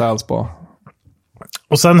 det var inte alls bra.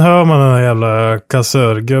 Och sen hör man den här jävla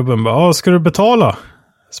kassörgubben bara, ska du betala?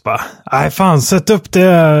 Så bara, nej fan, sätt upp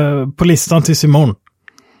det på listan tills imorgon.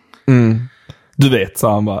 Du vet,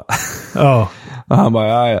 sa han bara. Ja. Och han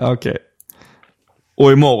bara, ja, okej.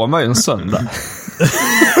 Och imorgon var ju en söndag.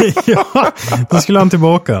 Ja, då skulle han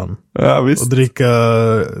tillbaka han. Ja, visst. Och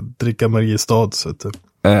dricka Mariestads, vet du.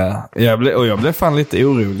 Jag blev fan lite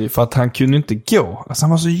orolig för att han kunde inte gå. Alltså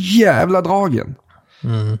han var så jävla dragen.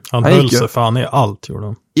 Han höll sig fan i allt, gjorde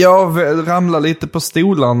han. Jag ramlade lite på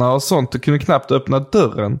stolarna och sånt och kunde knappt öppna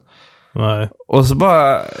dörren. Nej. Och så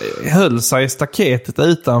bara höll sig i staketet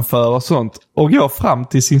utanför och sånt. Och går fram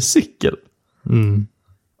till sin cykel.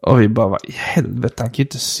 Och vi bara, vad i helvete, han kan ju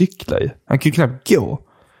inte cykla ju. Han kan ju knappt gå.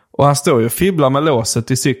 Och han står ju och fibblar med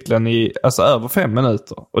låset i cykeln i över 5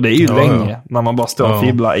 minuter. Och det är ju länge när man bara står och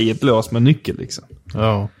fibblar i ett lås med nyckel liksom.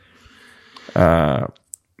 Ja.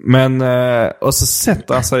 Men och så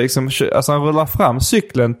sätter han sig liksom, alltså han rullar fram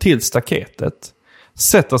cykeln till staketet.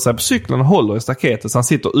 Sätter sig på cykeln och håller i staketet. Så han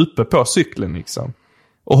sitter uppe på cykeln liksom.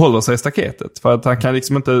 Och håller sig i staketet. För att han kan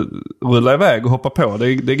liksom inte rulla iväg och hoppa på.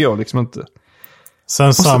 Det går liksom inte.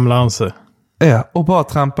 Sen samlar han sig. Ja, och bara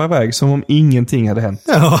trampa iväg som om ingenting hade hänt.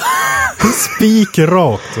 Ja,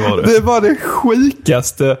 spikrakt var det. Det var det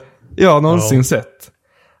sjukaste jag någonsin sett.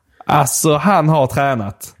 Alltså, han har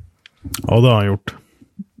tränat. Ja, det har han gjort.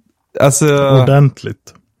 Alltså,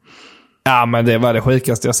 ordentligt. Ja, men det var det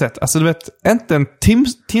sjukaste jag sett. Alltså, du vet, inte en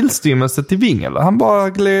tillstymmelse till vingel. Han bara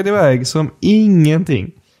gled iväg som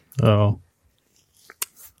ingenting. Ja.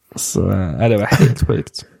 Så, det var helt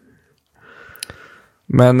sjukt.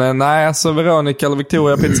 Men nej, alltså Veronica eller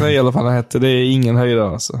Victoria Pizzeria eller vad det hette, det är ingen höjdare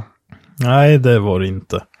alltså. Nej, det var det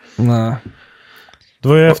inte. Nej. Det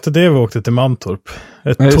var ju efter det vi åkte till Mantorp.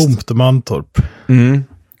 Ett tomt Mantorp.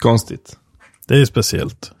 Konstigt. Det är ju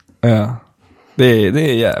speciellt. Ja. Det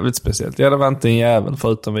är jävligt speciellt. Ja, det var inte en jävel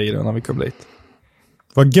förutom vi när vi kom dit.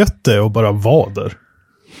 Vad gött det är att bara vara där.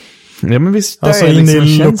 Ja, men visst. Alltså in liksom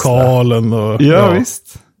i lokalen och... Ja,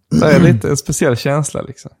 visst. Det är lite en speciell känsla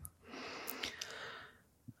liksom.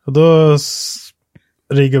 Och då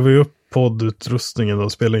riggade vi upp poddutrustningen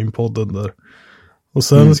och spelade in podden där. Och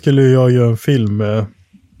sen skulle jag göra en film med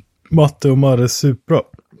Matte och Marres Supra.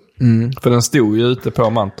 För den stod ju ute på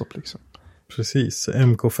Mantorp liksom. Precis,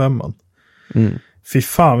 MK5. Fy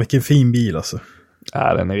fan vilken fin bil alltså.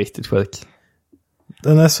 Ja, den är riktigt sjuk.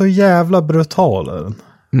 Den är så jävla brutal är den.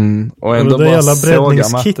 Och ändå och det bara såga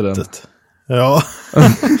Matte den. Ja.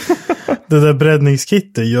 Det där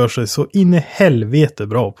breddningskittet gör sig så in i helvete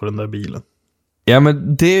bra på den där bilen. Ja,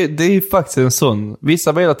 men det är ju faktiskt en sån.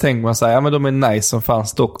 Vissa bilar tänker man säga, ja men de är nice som fan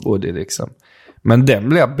stockbody liksom. Men den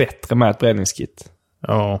blir bättre med ett breddningskit.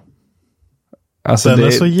 Ja. Alltså den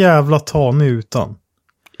är så jävla tanig utan.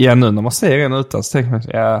 Ja, nu när man ser den utan så tänker man,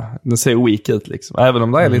 ja, den ser weak ut liksom. Även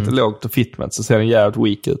om det är lite lågt och fitment så ser den jävligt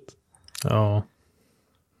weak ut. Ja.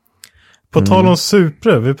 På tal om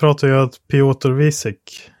Supra, vi pratade ju att Piotr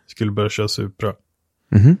Visek skulle börja köra Supra.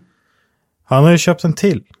 Han har ju köpt en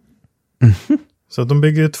till. Så att de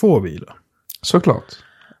bygger ju 2 bilar. Såklart.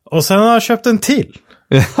 Och sen har han köpt en till.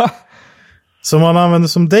 Som han använder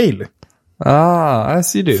som daily. I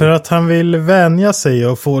see du. För att han vill vänja sig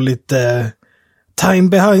och få lite time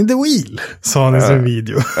behind the wheel, sa han i sin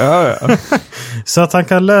video. Ja. Så att han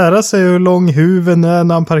kan lära sig hur lång huven är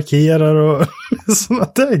när han parkerar och sådana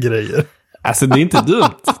där grejer. Alltså det är inte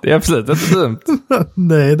dumt. Det är absolut inte dumt.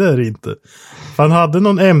 Nej, det är det inte. För han hade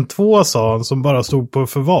någon M2, sa han, som bara stod på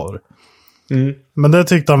förvar. Men det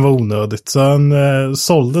tyckte han var onödigt. Så han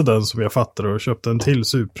sålde den som jag fattade och köpte en till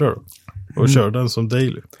Supra då. Och körde den som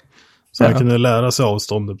daily. Så han kunde lära sig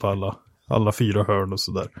avståndet på alla 4 hörn och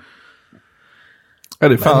sådär. Ja,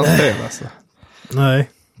 det är fan fel alltså. Nej.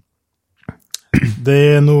 Det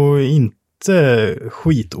är nog inte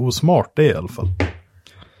skitosmart det i alla fall.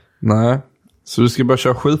 Nej. Så du ska bara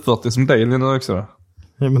köra 740 som daily nu också då?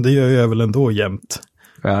 Ja, men det gör jag väl ändå jämt.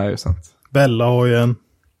 Ja, det är sant. Bella har ju en.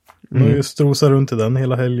 Jag strosar runt i den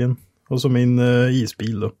hela helgen. Och så min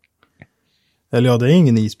isbil då. Eller ja, det är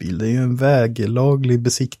ingen isbil. Det är ju en väglaglig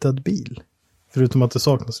besiktad bil. Förutom att det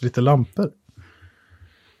saknas lite lampor.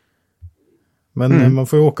 Men man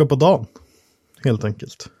får ju åka på dagen. Helt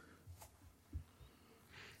enkelt.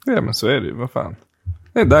 Ja, men så är det ju. Vad fan.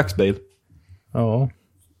 Det är en dagsbil. Ja.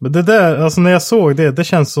 Men det där, alltså när jag såg det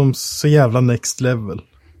känns som så jävla next level.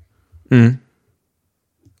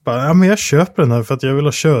 Bara, ja men jag köper den här för att jag vill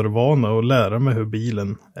ha körvana och lära mig hur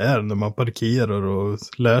bilen är när man parkerar och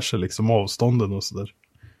lär sig liksom avstånden och sådär.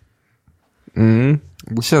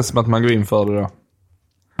 Det känns som att man går in för det då.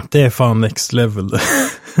 Det är fan next level det.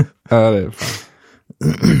 Ja, det är fan.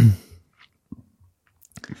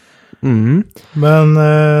 Men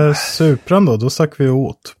Supran då stack vi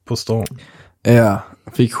åt på stan. Ja,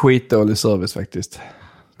 fick skitdålig service faktiskt.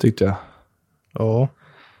 Tyckte jag. Ja.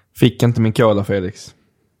 Fick inte min cola, Felix.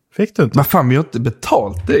 Fick du inte? Men fan, vi har inte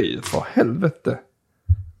betalt det ju, för helvete.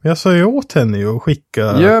 Jag sa ju åt henne och skicka...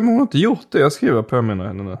 Ja, men hon har inte gjort det. Jag skriver påminna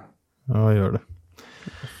henne nu. Ja, gör det.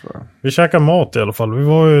 Fan. Vi käkade mat i alla fall. Vi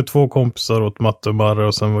var ju 2 kompisar åt Matte och Marre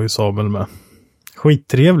och sen var ju Samuel med.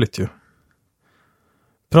 Skittrevligt ju.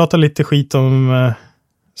 Prata lite skit om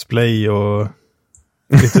splay och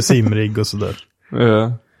lite simrig och sådär.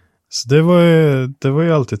 Ja. Så det var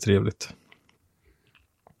ju alltid trevligt.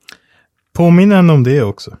 Påminner henne om det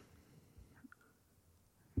också.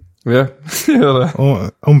 Ja, gör det.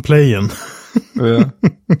 Om playen. Ja.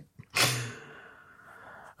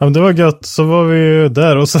 Ja, men det var gött. Så var vi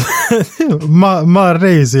där och så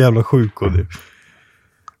Marre är så jävla sjuk och det.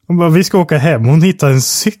 Hon bara, vi ska åka hem. Hon hittade en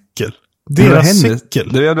cykel. Deras cykel.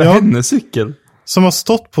 Det är hennes cykel. Som har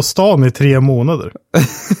stått på stan i 3 månader.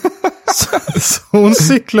 så hon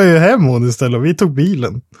cyklar ju hem hon istället och vi tog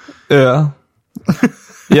bilen. Ja.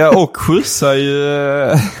 Ja, och skjutsar ju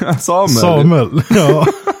Samuel. Ja.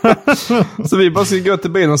 Så vi bara ska gå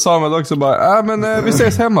till bilen och Samuel också bara, men vi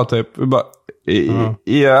ses hemma typ. Vi bara,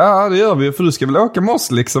 ja det gör vi, för du ska väl åka med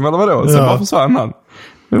oss liksom, eller vadå? Så bara försvann han.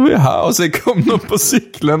 Vi var här och sen kom de på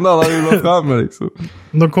cykeln där vi var framme liksom.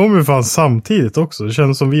 De kom ju fan samtidigt också. Det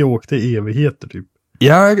känns som vi åkte i evigheter typ.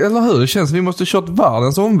 Ja, eller hur? Det känns som vi måste kört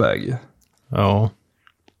världens omväg. Ja.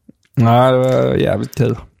 Nej, det var jävligt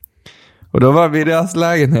kul. Och då var vi i deras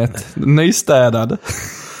lägenhet, nystädad.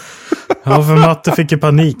 Ja, för Matte fick ju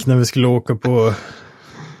panik när vi skulle åka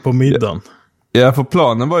på middagen. Ja, för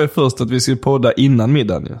planen var ju först att vi skulle podda innan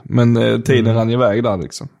middagen ju. Men tiden rann iväg där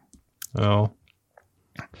liksom. Ja.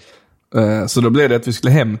 Så då blev det att vi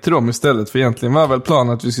skulle hem till dem istället. För egentligen var väl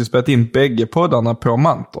planen att vi skulle spela in bägge poddarna på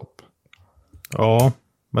Mantorp. Ja,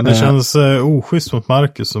 men det känns oschysst mot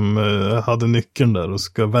Marcus som hade nyckeln där och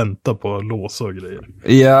ska vänta på att låsa och grejer.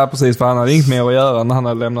 Ja, precis. För han hade inget mer att göra när han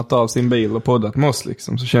hade lämnat av sin bil och poddat med oss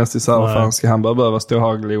liksom. Så känns det så här, vad fan ska han bara behöva stå och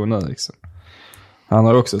hagla nu liksom. Han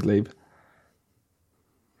har också ett liv.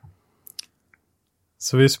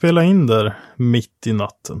 Så vi spelar in där mitt i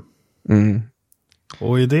natten. Mm.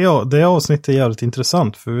 Och i det avsnittet är jävligt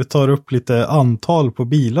intressant. För vi tar upp lite antal på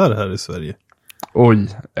bilar här i Sverige. Oj.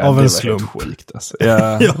 Ja, av en en slump. Sjukt, alltså.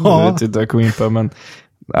 Ja, jag vet inte vad jag kom in på. Men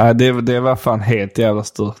det var fan helt jävla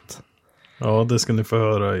stört. Ja, det ska ni få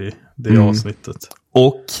höra i det avsnittet.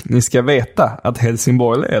 Och ni ska veta att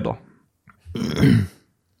Helsingborg leder.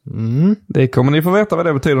 Det kommer ni få veta vad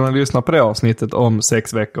det betyder när ni lyssnar på det avsnittet om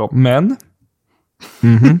 6 veckor. Men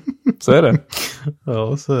så är det.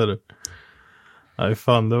 Ja, så är det. Nej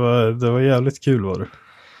fan, det var jävligt kul var det.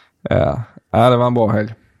 Ja, det var en bra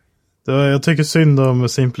helg. Jag tycker synd om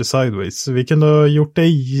Simply Sideways. Vi kunde ha gjort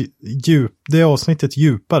det avsnittet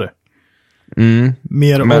djupare.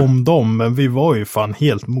 Mer om dem, men vi var ju fan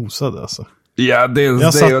helt mosade alltså. Ja,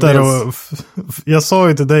 jag satt där och jag sa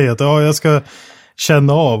ju till dig att jag ska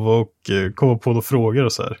känna av och komma på några frågor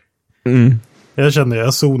och så här.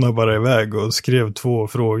 Jag zonade bara iväg och skrev 2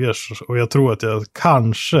 frågor och jag tror att jag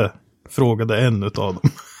kanske frågade en utav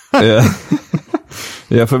dem.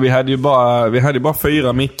 Ja, för vi hade ju bara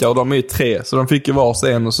 4 mickar och de är ju 3, så de fick ju vars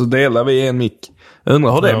en och så delar vi en mick. Jag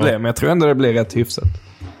undrar hur det blev, men jag tror ändå det blir rätt hyfsat.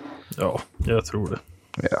 Ja, jag tror det.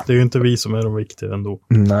 Ja. Det är ju inte vi som är de viktiga ändå.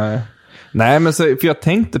 Nej, men så, för jag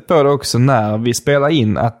tänkte på det också när vi spelade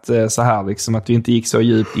in att så här liksom, att vi inte gick så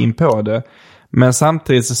djupt in på det. Men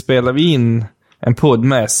samtidigt så spelade vi in en podd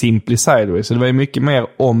med Simply Sideways, så det var ju mycket mer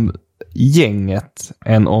om gänget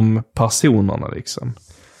än om personerna liksom.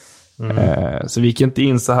 Så vi gick inte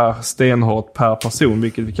in så här stenhårt per person,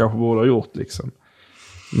 vilket vi kanske borde ha gjort liksom.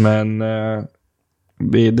 Men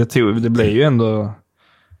det blev ju ändå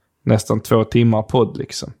nästan 2 timmar podd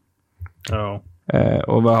liksom. Ja.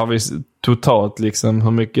 Och vad har vi totalt liksom,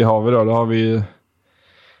 hur mycket har vi då? Då har vi ju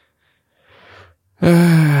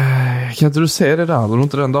kan inte du se det där? Har du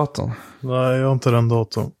inte den datorn? Nej, jag har inte den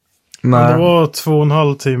datorn. Nej. Men det var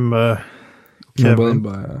 2,5 timme Kevin.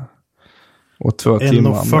 Och 2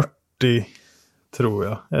 timmar. 1,40 tror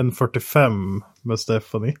jag. 1,45 med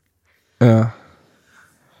Stephanie. Ja.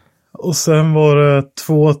 Och sen var det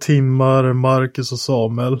 2 timmar Marcus och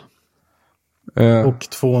Samuel. Och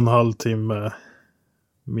 2,5 timme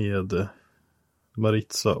med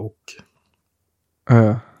Maritza och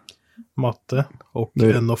Matte. Och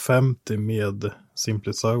 1,50 med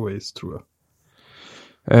Simply Sideways tror jag.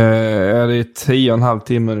 Det är 10,5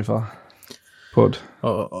 timmar ungefär. Podd.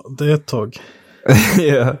 Ja, det är ett tag.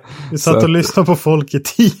 Yeah. Vi satt och lyssnade på folk i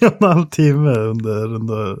 10,5 timme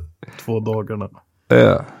under 2 dagarna.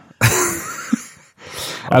 Ja.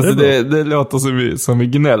 Alltså det låter som vi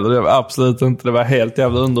gnäller. Det var absolut inte. Det var helt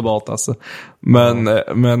jävla underbart alltså. Men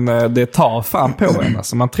det tar fan på en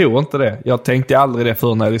alltså. Man tror inte det. Jag tänkte aldrig det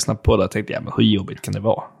förrän när jag lyssnade på det. Jag tänkte, men hur jobbigt kan det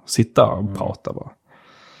vara? Sitta och prata bara.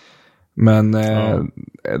 Men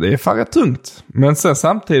det är fan rätt tungt. Men sen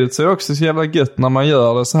samtidigt så är det också så jävla gött när man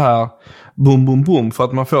gör det så här bom, bom, bom. För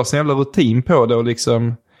att man får så jävla rutin på det och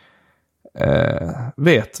liksom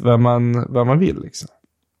vet vad man vill liksom.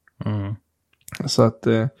 Så att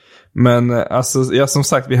men alltså som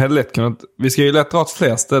sagt, vi hade lätt kunnat, vi ska ju lätt dra till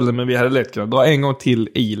fler ställen, men vi hade lätt kunnat dra en gång till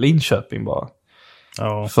i Linköping bara.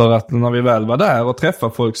 Ja. För att när vi väl var där och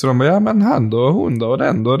träffade folk så de bara, ja men han då, hon då, och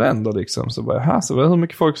den då liksom. Så bara, så var det hur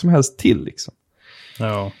mycket folk som helst till liksom.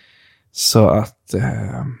 Ja. Så att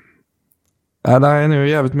där är nu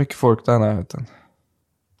jävligt mycket folk där närheten.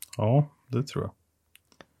 Ja, det tror jag.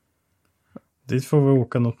 Dit får vi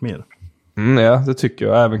åka något mer. Ja, det tycker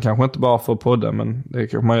jag. Även kanske inte bara för podden, men det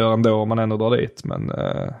kan man göra ändå om man ändå drar dit. Men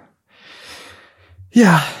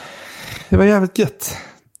ja, det var jävligt gött.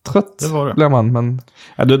 Trött det var det. Blir man, men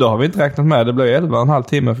då har vi inte räknat med. Det blev 11,5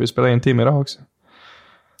 timmar för vi spelar in timme idag också.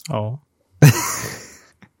 Ja.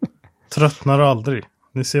 Tröttnar aldrig.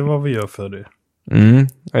 Ni ser vad vi gör för det.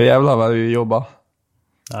 Jag jävlar vad vi jobbar.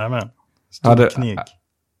 Jajamän. Stor kneg.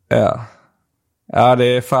 Ja. Ja, det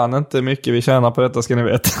är fan inte mycket vi tjänar på detta, ska ni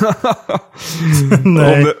veta.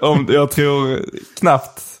 Nej. om jag tror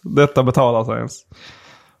knappt detta betalar sig ens.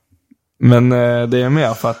 Men det är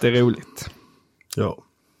mer för att det är roligt. Ja.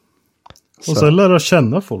 Och så lära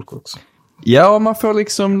känna folk också. Ja, man får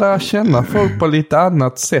liksom lära känna folk på lite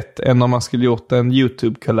annat sätt än om man skulle gjort en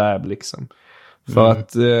YouTube-collab liksom. För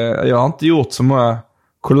att jag har inte gjort så många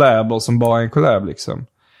collaber som bara en collab liksom.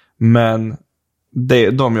 Men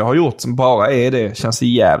de jag har gjort som bara är det känns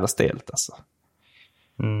jävla stelt alltså.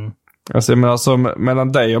 Alltså, men alltså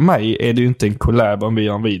mellan dig och mig är det ju inte en collab om vi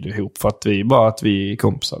gör en video ihop, för att vi är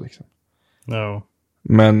kompisar liksom. Ja.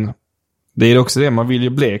 Men det är också det, man vill ju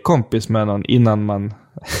bli kompis med någon innan man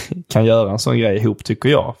kan göra en sån grej ihop, tycker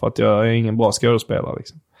jag. För att jag är ingen bra skådespelare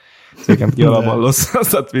liksom. Så jag kan inte göra bara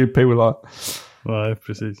låtsas att vi är polare. Nej,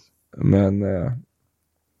 precis. Men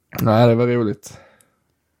nej, det var roligt.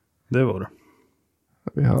 Det var det.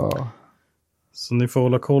 Ja. Så ni får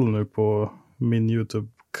hålla koll nu på min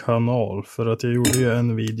YouTube-kanal. För att jag gjorde ju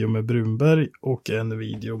en video med Brunberg och en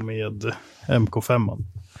video med MK5.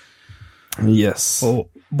 Yes.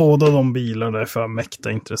 Och båda de bilarna är för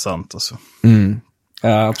mäkta intressant alltså.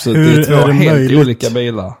 Ja, absolut. Det är två helt olika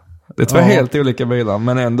bilar. Det är två helt olika bilar,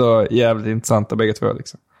 men ändå jävligt intressanta bägge två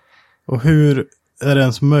liksom. Och hur är det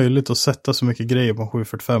ens möjligt att sätta så mycket grejer på en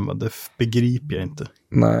 745? Det begriper jag inte.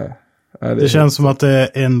 Nej. Det känns som att det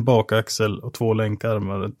är en bakaxel och 2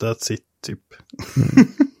 länkarmar. That's it, typ.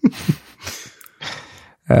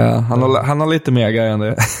 Ja, han har lite mer grejer än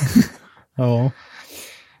det. Ja.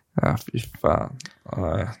 Ja, fy fan.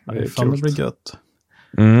 Nej, det blir gött.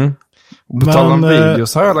 På tal om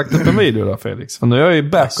videos har jag lagt upp en video där, Felix. För nu är jag ju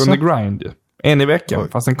back on the grind. En i veckan,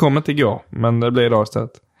 fast den kom inte igår. Men det blir idag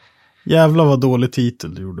istället. Jävlar vad dålig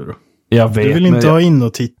titel du gjorde då. Jag vet. Du vill inte ha in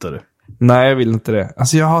och tittare. Nej, jag vill inte det.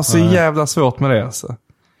 Alltså jag har så jävla svårt med det alltså.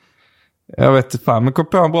 Jag vet inte fan, men kom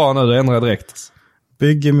på en bra nu, det ändrar jag direkt alltså.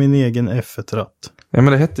 Bygger min egen F1-ratt. Ja,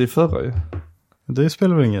 men det hette ju förra ju. Det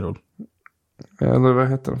spelar väl ingen roll. Eller vad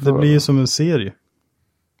heter den förra? Det blir ju som en serie.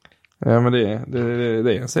 Ja, men det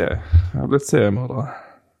är en serie. Jag har blivit seriemördare.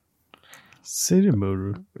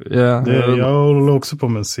 Seriemördare? Ja. Jag håller också på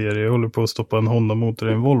med en serie. Jag håller på att stoppa en Honda-motor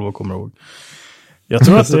i en Volvo, kommer jag ihåg. Jag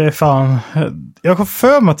tror att det är fan... Jag har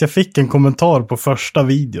för mig att jag fick en kommentar på första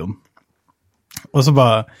videon. Och så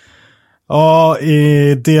bara... Ja,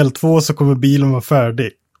 i del 2 så kommer bilen vara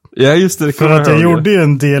färdig. Ja, just det. För att jag gjorde ju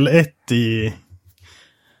en del 1 i...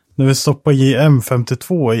 När vi stoppade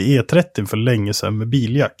JM52 i E30 för länge sedan med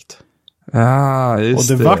biljakt. Ja, just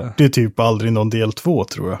det. Och det vart ju typ aldrig någon del 2,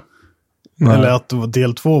 tror jag. Nej. Eller att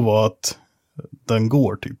del 2 var att den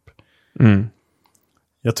går typ.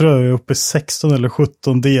 Jag tror jag är uppe i 16 eller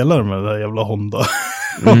 17 delar med den här jävla Honda.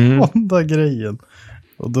 Honda-grejen.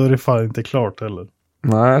 Och då är det fan inte klart heller.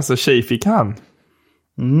 Nej, så tjej fick han.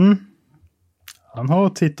 Han har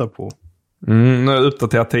att titta på. Nu har jag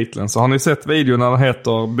uppdaterat titeln. Så har ni sett videon när den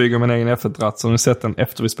heter Bygga min egen F1-ratt, så har ni sett den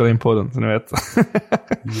efter vi spelar in podden, så ni vet.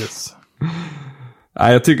 Yes.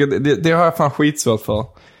 Nej, jag tycker det har jag fan skitsvårt för.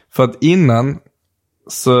 För att innan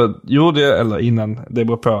så gjorde jag, eller innan, det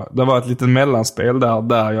beror på. Det var ett litet mellanspel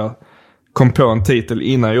där jag kom på en titel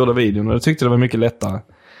innan jag gjorde videon. Och jag tyckte det var mycket lättare.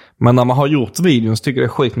 Men när man har gjort videon så tycker jag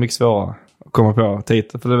det är skit mycket svårare att komma på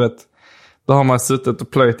titel. För du vet, då har man suttit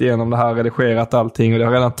och plöjt igenom det här, redigerat allting. Och det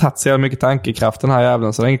har redan tagit så mycket tankekraft den här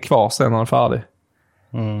jävlen. Så det är inget kvar sen när den är färdig.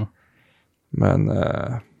 Men,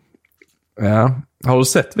 ja. Har du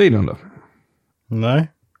sett videon då? Nej,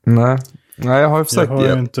 jag har ju försökt. Jag har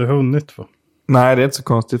ju inte hunnit va? Nej, det är inte så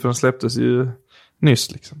konstigt för den släpptes ju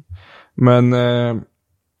nyss liksom. Men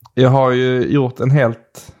jag har ju gjort en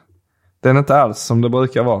helt... Den är inte alls som det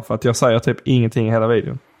brukar vara, för att jag säger typ ingenting i hela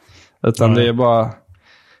videon. Utan det är bara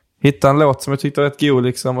hitta en låt som jag tyckte var rätt god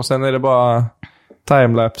liksom, och sen är det bara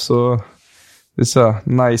timelapse och det är så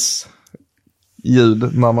nice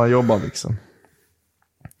ljud när man jobbar liksom.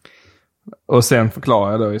 Och sen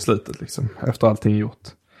förklarar jag då i slutet liksom, efter allting gjort.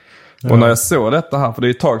 Och när jag såg detta här, för det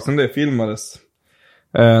är ett tag sedan det filmades,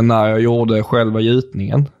 när jag gjorde själva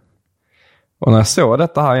gjutningen. Och när jag såg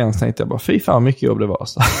detta här igen så tänkte jag bara, fy fan mycket jobb det var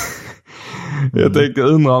så. Jag tänkte,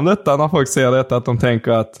 undrar om detta, när folk ser detta, att de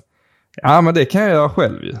tänker att ja, men det kan jag göra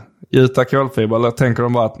själv ju. Gjuta kolfiber, eller tänker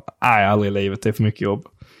de bara att nej, aldrig i livet, det är för mycket jobb.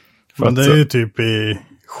 Men det är ju typ i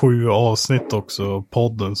 7 avsnitt också,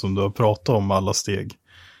 podden som du har pratat om alla steg.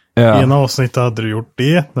 Ja. Ena avsnitt hade du gjort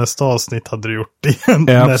det, nästa avsnitt hade du gjort det,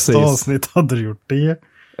 nästa precis. Avsnitt hade du gjort det.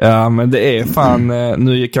 Ja, men det är fan,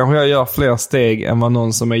 nu kanske jag gör fler steg än vad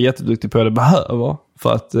någon som är jätteduktig på det behöver.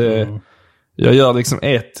 För att jag gör liksom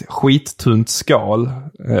ett skittunt skal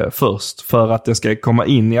först för att det ska komma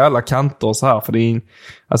in i alla kanter och så här. För det är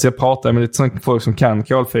alltså jag pratar med lite sådana folk som kan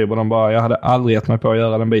kolfiber, de bara, jag hade aldrig gett mig på att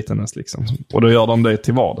göra den biten ens liksom. Och då gör de det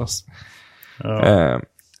till vardags. Ja.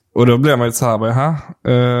 Och då blir man ju så här,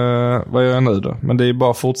 vad gör jag nu då? Men det är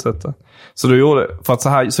bara att fortsätta. Så då gjorde, för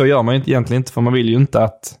att så gör man ju egentligen inte, för man vill ju inte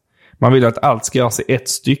att, man vill att allt ska göras i ett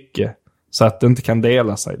stycke så att det inte kan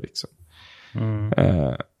dela sig liksom.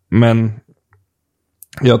 Men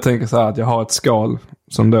jag tänker så här att jag har ett skal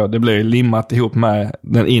som då, det blir limmat ihop med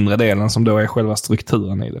den inre delen som då är själva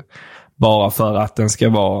strukturen i det. Bara för att den ska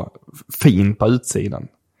vara fin på utsidan.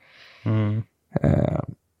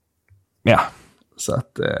 Ja. Så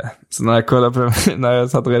att, så när jag kollade på, när jag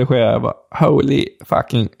satt och redigerade, jag bara, holy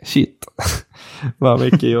fucking shit. Vad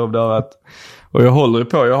mycket jobb det har varit. Och jag håller ju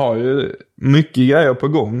på, jag har ju mycket grejer på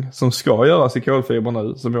gång som ska göras i kolfiber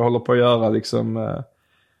nu, som jag håller på att göra liksom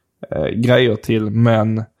grejer till,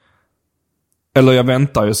 men eller jag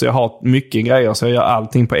väntar ju, så jag har mycket grejer så jag gör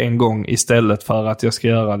allting på en gång istället för att jag ska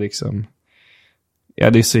göra liksom, ja,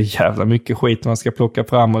 det är så jävla mycket skit man ska plocka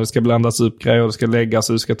fram, och det ska blandas upp grejer, och det ska läggas,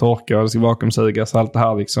 och det ska torka, och det ska vakuumsugas, allt det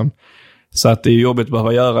här liksom. Så att det är jobbigt att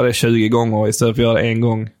behöva göra det 20 gånger istället för att göra det en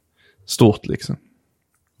gång stort liksom.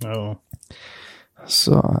 Ja.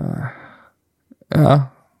 Så ja.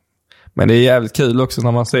 Men det är jävligt kul också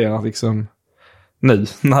när man ser att liksom nu,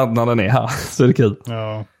 när den är här, så är det kul.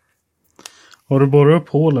 Ja. Har du borrat upp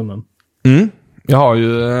hålen än? Jag har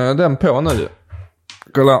ju den på nu.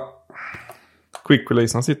 Kolla.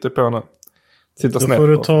 Quick-releasen sitter på nu. Sitter snett på.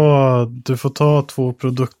 Du får ta 2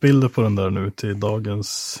 produktbilder på den där nu till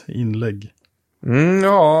dagens inlägg.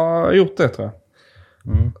 Jag har gjort det, tror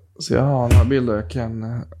jag. Så jag har några bilder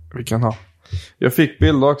vi kan ha. Jag fick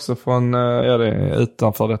bilder också från, det är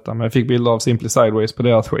utanför detta, men jag fick bilder av Simply Sideways på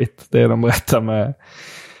deras skit. Det är de berättar med,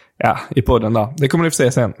 i podden där. Det kommer ni få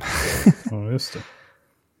se sen. Ja, just det.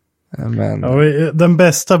 Men den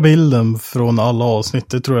bästa bilden från alla avsnitt,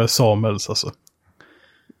 det tror jag är Samuels alltså.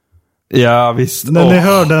 Ja, visst. När ni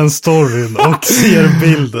hör den storyn och ser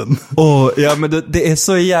bilden. Ja, men det är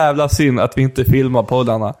så jävla synd att vi inte filmar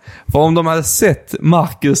poddarna. För om de hade sett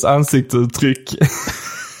Marcus ansiktsuttryck.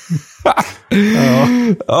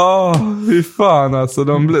 Fy fan alltså.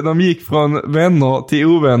 De gick från vänner till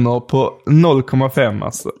ovänner på 0,5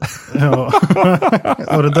 alltså. Ja.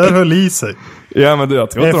 Och det där höll i sig. Ja, men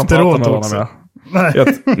jag tror inte de pratar med varandra mer.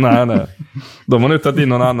 Nej. Nej. De har nu tagit in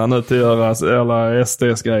någon annan nu till att göra alla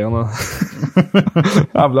STS-grejerna.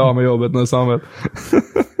 Jag blir av med jobbet nu, Samuel.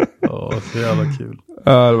 Ja, det är jävla kul.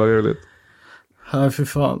 Ja, det var roligt. Nej, för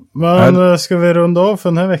fan. Men ska vi runda av för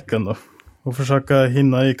den här veckan då? Och försöka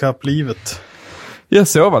hinna i kapp livet. Jag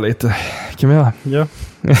sover lite. Kan vi göra? Ja.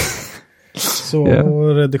 Så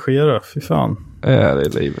redigera, fy fan. Ja, det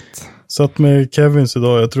är livet. Satt med Kevins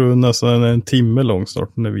idag, jag tror nästan en timme lång snart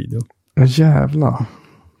den här videon. Jävlar.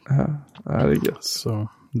 Ja, det är gött. Så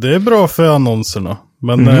det är bra för annonserna.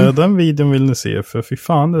 Men den videon vill ni se, för fy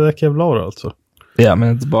fan, det där Kevlar alltså. Ja,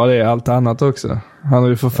 men inte bara det, allt annat också. Han har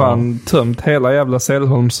ju för fan tömt hela jävla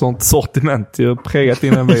Sällholms sortiment och prägat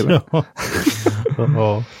in en bil.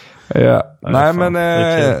 Ja. Nej, men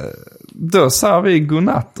då sa vi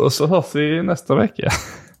godnatt och så hörs vi nästa vecka.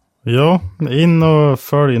 Ja, in och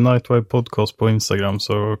följ Nightwave Podcast på Instagram,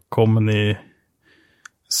 så kommer ni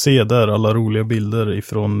se där alla roliga bilder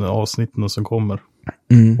ifrån avsnitten som kommer.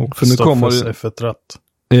 Och för nu kommer F1 rätt.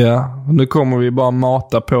 Ja, nu kommer vi bara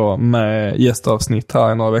mata på med gästavsnitt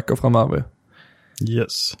här i några veckor framöver.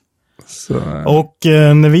 Yes. Så, och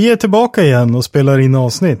när vi är tillbaka igen och spelar in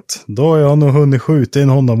avsnitt, då har jag nog hunnit skjuta en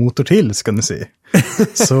Honda-motor till, ska ni se.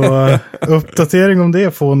 Så uppdatering om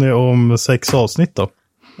det får ni om 6 avsnitt då.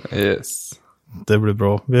 Yes. Det blir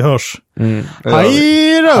bra. Vi hörs.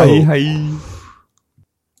 Hej då! Hej.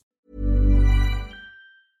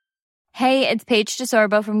 Hey, it's Paige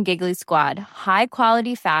DeSorbo from Giggly Squad. High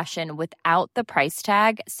quality fashion without the price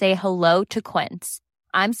tag. Say hello to Quince.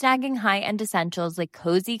 I'm snagging high-end essentials like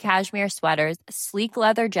cozy cashmere sweaters, sleek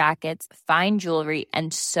leather jackets, fine jewelry,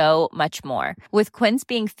 and so much more. With Quince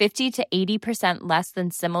being 50 to 80% less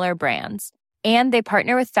than similar brands. And they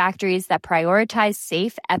partner with factories that prioritize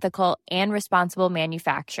safe, ethical, and responsible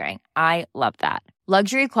manufacturing. I love that.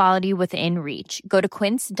 Luxury quality within reach. Go to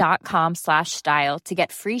quince.com/style to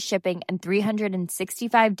get free shipping and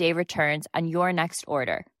 365-day returns on your next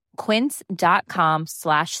order.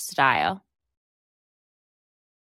 Quince.com/style.